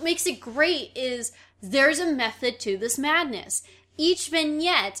 because what makes it great is there's a method to this madness. Each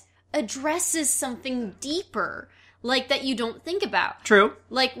vignette addresses something deeper, like that you don't think about. True.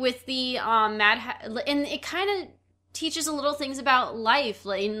 Like with the and it kind of teaches a little things about life.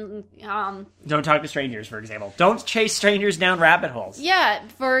 Like, don't talk to strangers, for example. Don't chase strangers down rabbit holes. Yeah,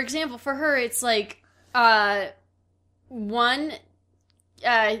 for example, for her, it's like, don't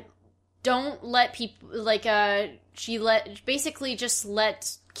let people, like, basically just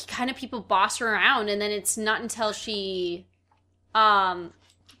let kind of people boss her around, and then it's not until she,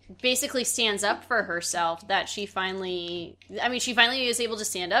 basically stands up for herself that she finally is able to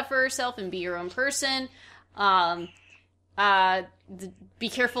stand up for herself and be her own person. be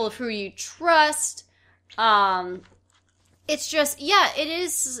careful of who you trust. It's just, it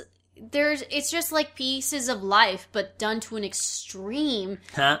is. It's just like Pieces of Life, but done to an extreme.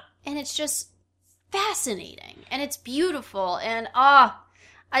 Huh? And it's just fascinating. And it's beautiful. And, I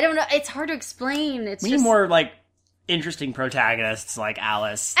don't know. It's hard to explain. It's We need more, like, interesting protagonists like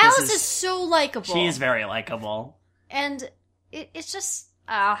Alice. Alice is so likable. She is very likable. And it's just,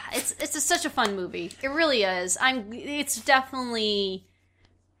 it's such a fun movie. It really is. It's definitely,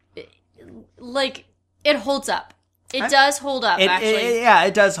 like, it holds up. It does hold up, actually.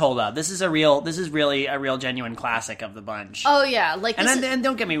 It does hold up. This is really a real genuine classic of the bunch. Oh, yeah. And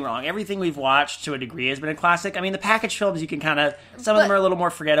don't get me wrong, everything we've watched to a degree has been a classic. I mean, the package films, you can kind of, some of them are a little more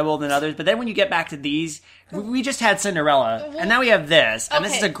forgettable than others, but then when you get back to these, we just had Cinderella, and now we have this, and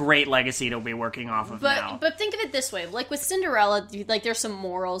this is a great legacy to be working off of now. But think of it this way, like with Cinderella, like there's some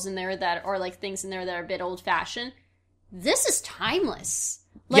morals in there that are like things in there that are a bit old-fashioned. This is timeless.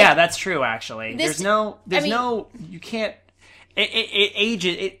 Like, yeah, that's true. Actually, you can't. It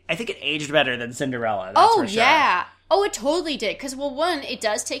ages. I think it aged better than Cinderella. That's for sure. Yeah. Oh, it totally did. Because one, it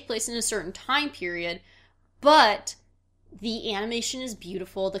does take place in a certain time period, but the animation is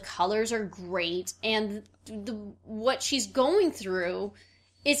beautiful. The colors are great, and what she's going through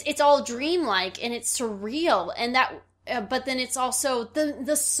it's all dreamlike and it's surreal, and that. But then it's also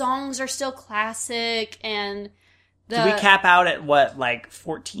the songs are still classic and. Did we cap out at what, like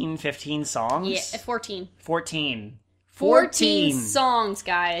 14, 15 songs? Yeah, 14. 14 songs,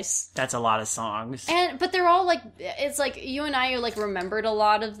 guys. That's a lot of songs. But they're all like, it's like you and I are like remembered a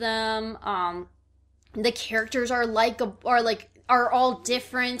lot of them. The characters are all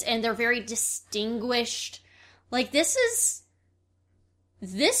different and they're very distinguished. Like this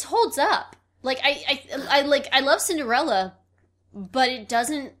holds up. Like I love Cinderella, but it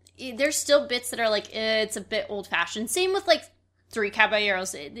doesn't. There's still bits that are like, it's a bit old-fashioned. Same with, like, Three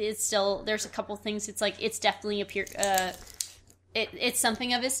Caballeros. It's still, there's a couple things, it's like, it's definitely it's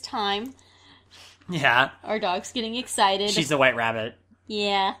something of its time. Yeah. Our dog's getting excited. She's the white rabbit.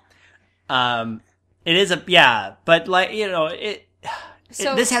 Yeah. It is but, like, you know,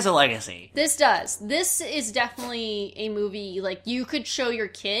 this has a legacy. This does. This is definitely a movie, like, you could show your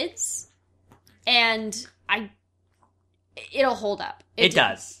kids, and it'll hold up. It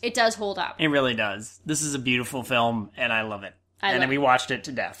does. It does hold up. It really does. This is a beautiful film, and I love it. And we watched it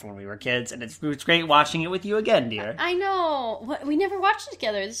to death when we were kids, and it's great watching it with you again, dear. I know. We never watched it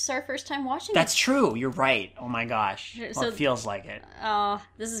together. This is our first time watching it. That's true. You're right. Oh my gosh. Well, it feels like it. Oh,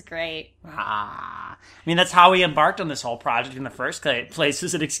 this is great. I mean, that's how we embarked on this whole project in the first place,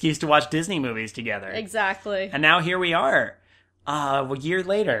 was an excuse to watch Disney movies together. Exactly. And now here we are, a year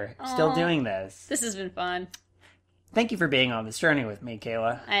later, still doing this. This has been fun. Thank you for being on this journey with me,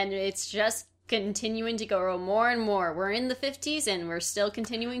 Kayla. And it's just continuing to grow more and more. We're in the 50s and we're still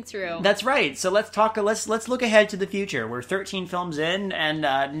continuing through. That's right. So let's look ahead to the future. We're 13 films in, and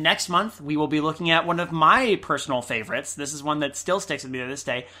next month we will be looking at one of my personal favorites. This is one that still sticks with me to this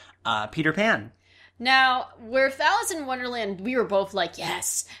day, Peter Pan. Now, where Alice in Wonderland, we were both like,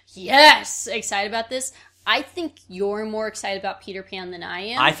 yes, excited about this. I think you're more excited about Peter Pan than I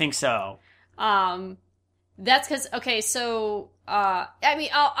am. I think so. That's because, okay, so, I mean,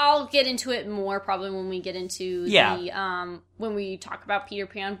 I'll get into it more probably when we get into when we talk about Peter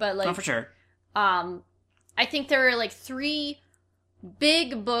Pan, but, like... Oh, for sure. I think there are, like, 3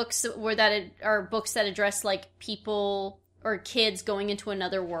 big books that are books that address, like, people or kids going into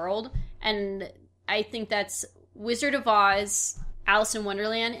another world, and I think that's Wizard of Oz, Alice in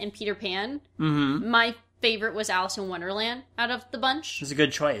Wonderland, and Peter Pan. Mm-hmm. My favorite was Alice in Wonderland out of the bunch. It's a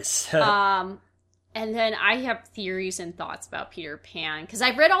good choice. And then I have theories and thoughts about Peter Pan, because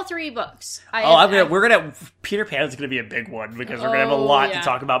I've read all 3 books. Peter Pan is gonna be a big one, because we're gonna have a lot to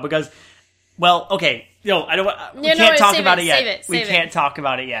talk about, because, well, okay, we can't talk about it yet. We can't talk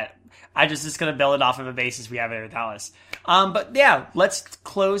about it yet. I'm just gonna build it off of a basis we have it with Alice. But yeah, let's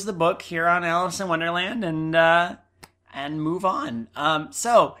close the book here on Alice in Wonderland and move on.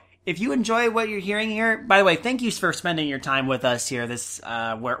 So, if you enjoy what you're hearing here, by the way, thank you for spending your time with us here this,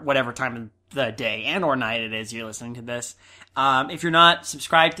 whatever time of the day and or night it is you're listening to this. If you're not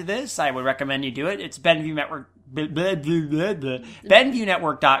subscribed to this, I would recommend you do it. It's Benview Network,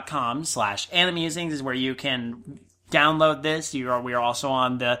 BenviewNetwork.com/Animemusings is where you can download this. We are also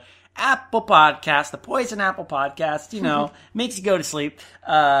on the Apple Podcast, the Poison Apple Podcast, makes you go to sleep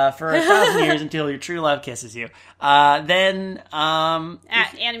for 1,000 years until your true love kisses you. Then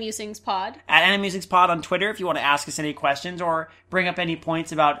at Animusings Pod. At Animusings Pod on Twitter if you want to ask us any questions or bring up any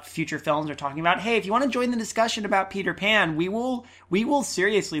points about future films we're talking about. Hey, if you want to join the discussion about Peter Pan, we will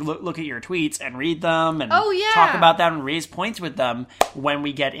seriously look at your tweets and read them and talk about them and raise points with them when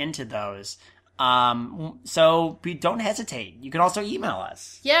we get into those. So don't hesitate. You can also email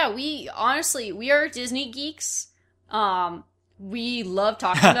us. Yeah, we are Disney geeks. We love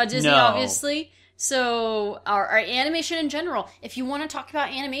talking about Disney, obviously. So our animation in general. If you want to talk about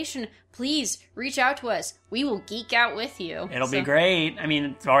animation, please reach out to us. We will geek out with you. It'll be great. I mean,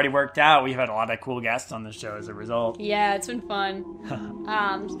 it's already worked out. We've had a lot of cool guests on the show as a result. Yeah, it's been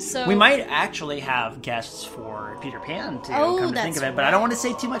fun. So we might actually have guests for Peter Pan too. Come to think of it, but I don't want to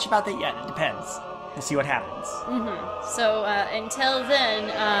say too much about that yet. It depends. We'll see what happens. Mm-hmm. So until then,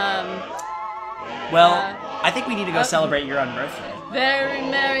 I think we need to go celebrate your own birthday. Very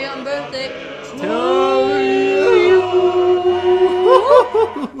merry on birthday to you.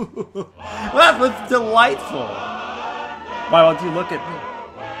 That was delightful. Why won't you look at me?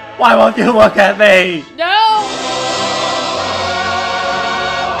 Why won't you look at me? No!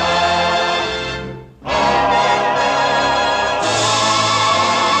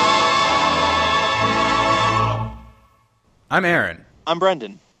 I'm Aaron. I'm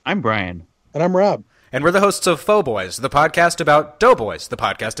Brendan. I'm Brian. And I'm Rob. And we're the hosts of Faux Boys, the podcast about Doughboys, the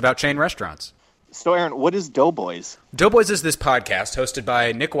podcast about chain restaurants. So, Aaron, what is Doughboys? Doughboys is this podcast hosted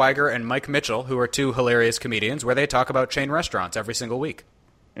by Nick Weiger and Mike Mitchell, who are two hilarious comedians, where they talk about chain restaurants every single week.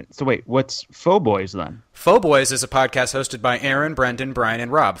 So wait, what's Faux Boys then? Faux Boys is a podcast hosted by Aaron, Brendan, Brian,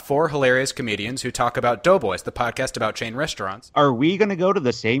 and Rob, four hilarious comedians who talk about Doughboys, the podcast about chain restaurants. Are we going to go to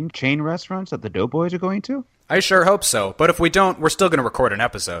the same chain restaurants that the Doughboys are going to? I sure hope so, but if we don't, we're still going to record an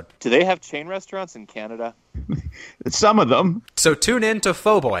episode. Do they have chain restaurants in Canada? Some of them. So tune in to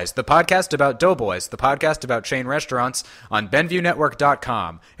Faux Boys, the podcast about Doughboys, the podcast about chain restaurants, on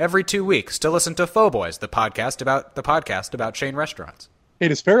BenviewNetwork.com every 2 weeks to listen to Faux Boys, the podcast about chain restaurants. Hey,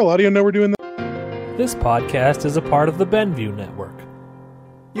 does Feral Audio know we're doing that? This podcast is a part of the Benview Network.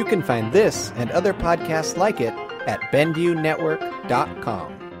 You can find this and other podcasts like it at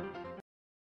BenviewNetwork.com.